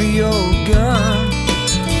 wave the old gun.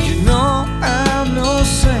 You know I'm no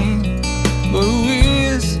saint, but who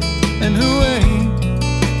is and who ain't?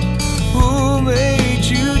 Who made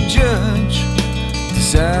you judge,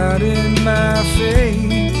 deciding my fate?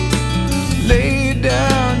 Lay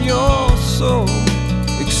down your soul,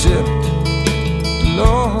 accept the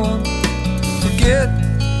Lord. Forget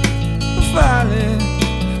the violence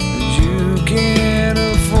that you can't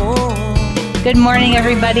afford. Good morning,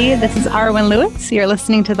 everybody. This is Arwen Lewis. You're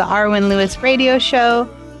listening to the Arwen Lewis Radio Show.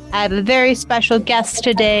 I have a very special guest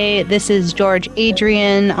today. This is George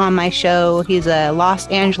Adrian on my show. He's a Los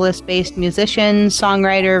Angeles-based musician,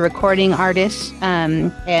 songwriter, recording artist,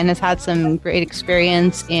 and has had some great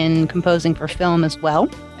experience in composing for film as well.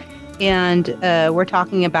 And we're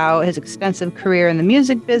talking about his extensive career in the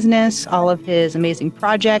music business, all of his amazing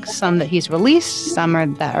projects, some that he's released, some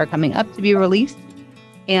that are coming up to be released.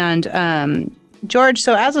 And George,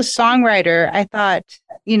 so as a songwriter, I thought,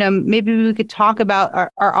 maybe we could talk about,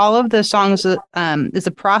 are all of the songs, is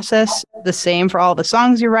the process the same for all the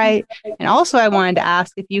songs you write? And also I wanted to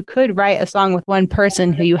ask, if you could write a song with one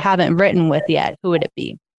person who you haven't written with yet, who would it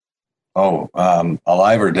be? Oh,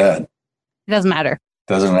 alive or dead? It doesn't matter.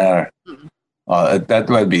 Doesn't matter. That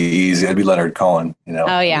might be easy. It'd be Leonard Cohen,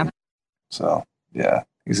 Oh, yeah. So, yeah.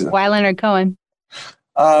 Why Leonard Cohen?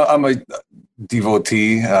 I'm a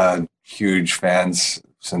devotee, huge fans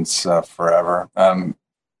since forever. I've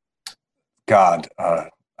got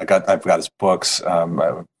his books.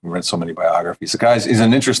 I've read so many biographies. The guy's he's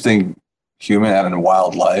an interesting human and a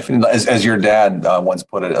wild life. And as your dad once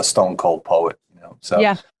put it, a stone cold poet. So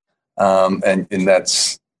yeah. And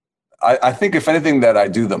that's I think if anything that I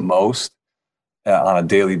do the most on a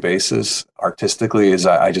daily basis artistically is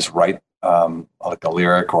I just write like a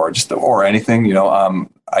lyric or anything.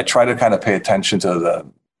 I try to kind of pay attention to the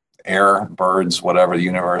air, birds, whatever, the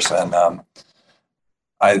universe, and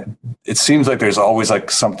it seems like there's always like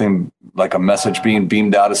something like a message being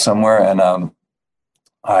beamed out of somewhere, and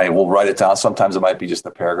I will write it down. Sometimes it might be just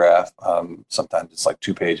a paragraph. Sometimes it's like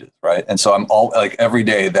 2 pages, right? And so I'm all like every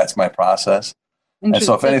day that's my process. And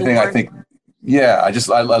so if anything, I think, yeah,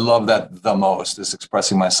 I love that the most is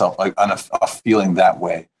expressing myself like on a feeling that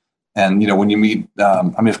way. And when you meet,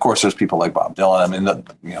 of course, there's people like Bob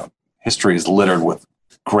Dylan. History is littered with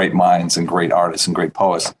great minds and great artists and great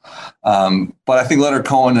poets. But I think Leonard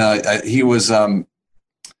Cohen, he was, for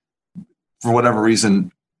whatever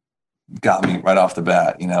reason, got me right off the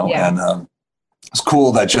bat, Yeah. And it's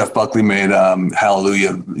cool that Jeff Buckley made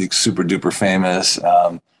Hallelujah super duper famous.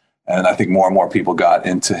 And I think more and more people got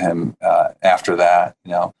into him after that,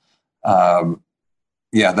 I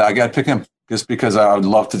got to pick him just because I would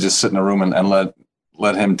love to just sit in a room and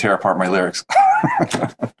let him tear apart my lyrics.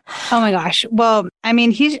 Oh my gosh. Well,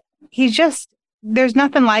 he's just, there's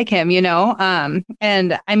nothing like him, and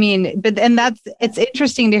it's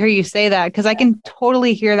interesting to hear you say that, because I can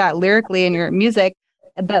totally hear that lyrically in your music,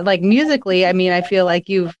 but like musically, I feel like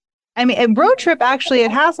Road Trip, actually,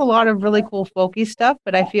 it has a lot of really cool folky stuff,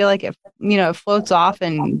 but I feel like it floats off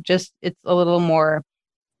and just, it's a little more,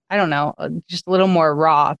 I don't know, just a little more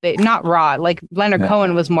raw, but not raw. Like Leonard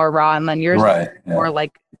Cohen was more raw, and then yours was more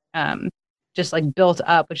like, just like built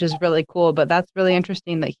up, which is really cool. But that's really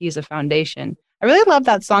interesting that he's a foundation. I really love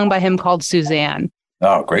that song by him called Suzanne.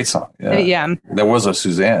 Oh, great song. Yeah. Yeah. There was a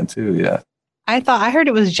Suzanne too. Yeah. I heard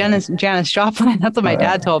it was Janis Joplin. That's what my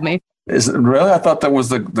dad told me. Is it really? I thought that was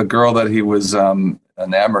the girl that he was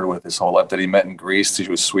enamored with his whole life, that he met in Greece. She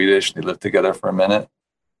was Swedish. They lived together for a minute.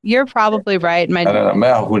 You're probably right. I don't know.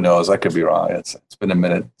 Man, who knows? I could be wrong. It's been a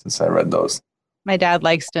minute since I read those. My dad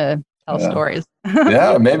likes to tell stories.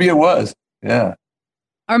 Yeah, maybe it was. Yeah.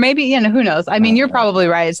 Or maybe, who knows? I mean, you're probably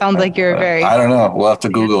right. It sounds like you're very... I don't know. We'll have to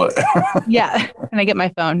Google it. Yeah. Can I get my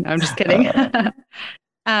phone? I'm just kidding.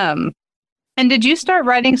 And did you start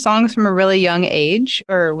writing songs from a really young age,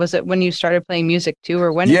 or was it when you started playing music too,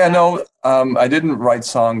 or when? Yeah, no, I didn't write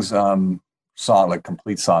songs,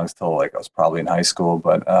 complete songs till like I was probably in high school.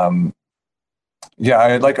 But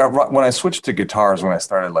yeah, when I switched to guitars, when I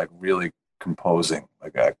started like really composing,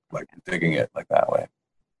 like digging it like that way.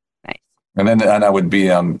 Nice. And I would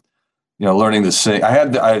be, learning to sing.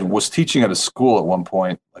 I was teaching at a school at one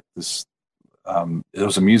point, like this. It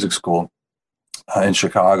was a music school in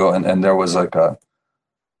Chicago, and there was like a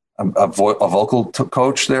vocal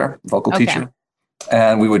coach there, vocal teacher,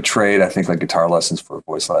 and we would trade, I think, like guitar lessons for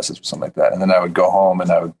voice lessons or something like that. And then I would go home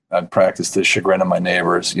and I'd practice to the chagrin of my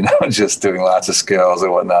neighbors, just doing lots of scales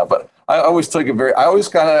and whatnot. But I always took I always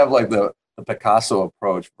kind of have like the Picasso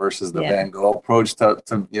approach versus the Van Gogh approach to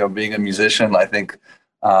being a musician. I think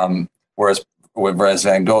whereas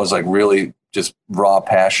Van Gogh is like really just raw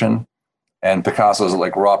passion. And Picasso is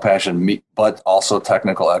like raw passion, but also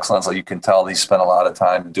technical excellence. Like you can tell he spent a lot of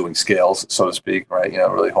time doing scales, so to speak, right?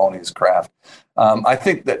 Really honing his craft. I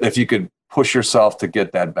think that if you could push yourself to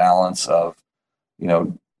get that balance of,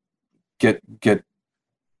 get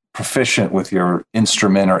proficient with your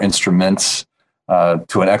instrument or instruments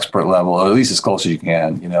to an expert level, or at least as close as you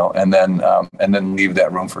can, and then leave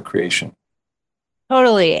that room for creation.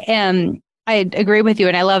 Totally. And I agree with you.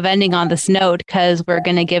 And I love ending on this note because we're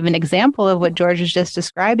going to give an example of what George was just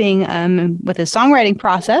describing with his songwriting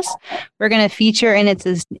process. We're going to feature in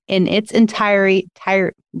its entirety.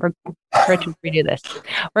 We're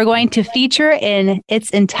going to feature in its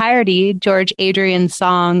entirety George Adrian's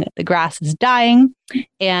song, The Grass is Dying.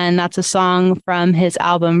 And that's a song from his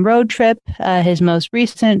album Road Trip, his most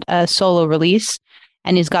recent solo release.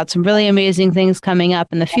 And he's got some really amazing things coming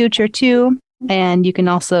up in the future, too. And you can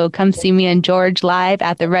also come see me and George live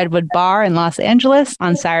at the Redwood Bar in Los Angeles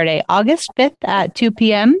on Saturday, August 5th at 2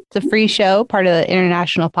 p.m. It's a free show, part of the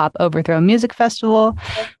International Pop Overthrow Music Festival.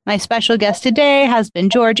 My special guest today has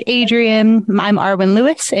been George Adrian. I'm Arwen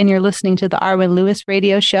Lewis, and you're listening to the Arwen Lewis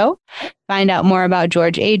Radio Show. Find out more about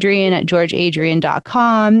George Adrian at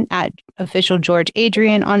georgeadrian.com, at official George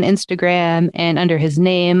Adrian on Instagram, and under his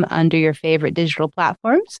name under your favorite digital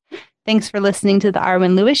platforms. Thanks for listening to the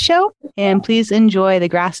Arwen Lewis Show, and please enjoy The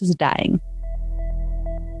Grass is Dying.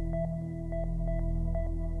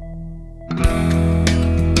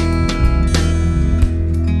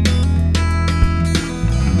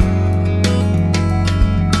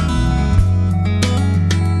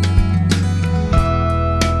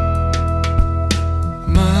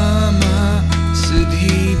 Mama said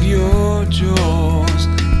heed your jaws,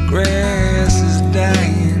 grass is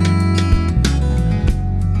dying.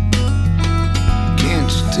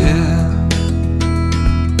 Can't you tell?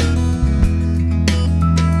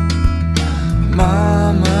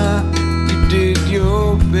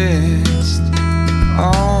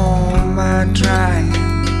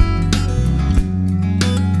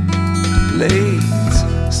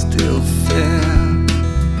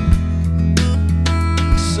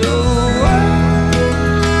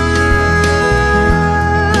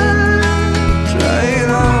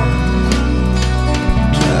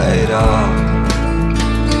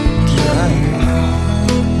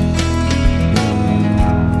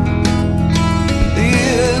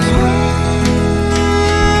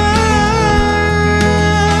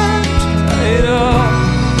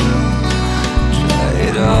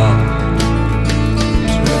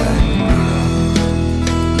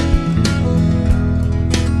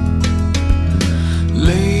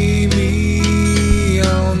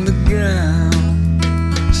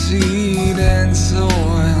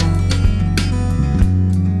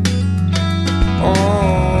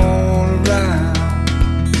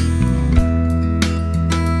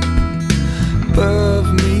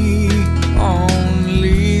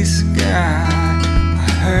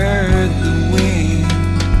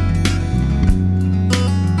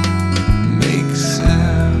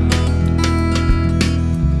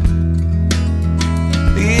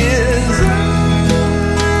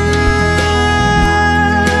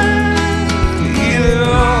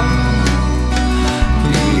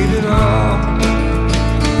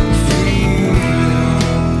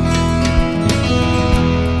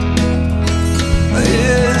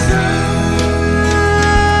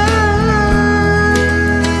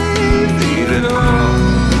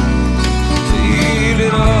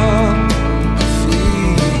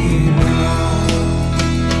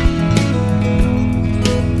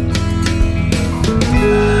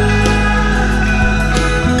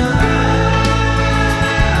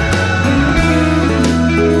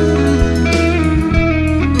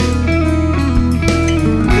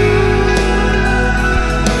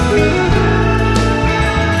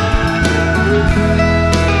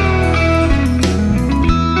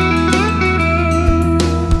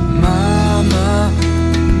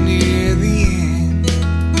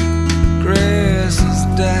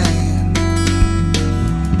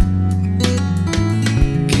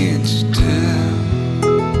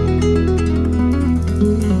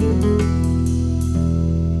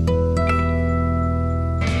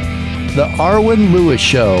 Arwen Lewis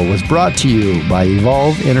Show was brought to you by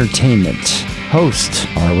Evolve Entertainment. Host,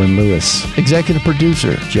 Arwen Lewis. Executive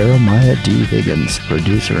producer, Jeremiah D. Higgins.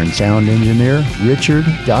 Producer and sound engineer, Richard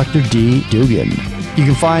Dr. D. Dugan. You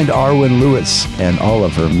can find Arwen Lewis and all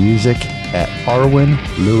of her music at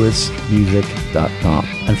arwenlewismusic.com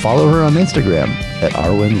and follow her on Instagram at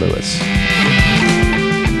Arwen Lewis.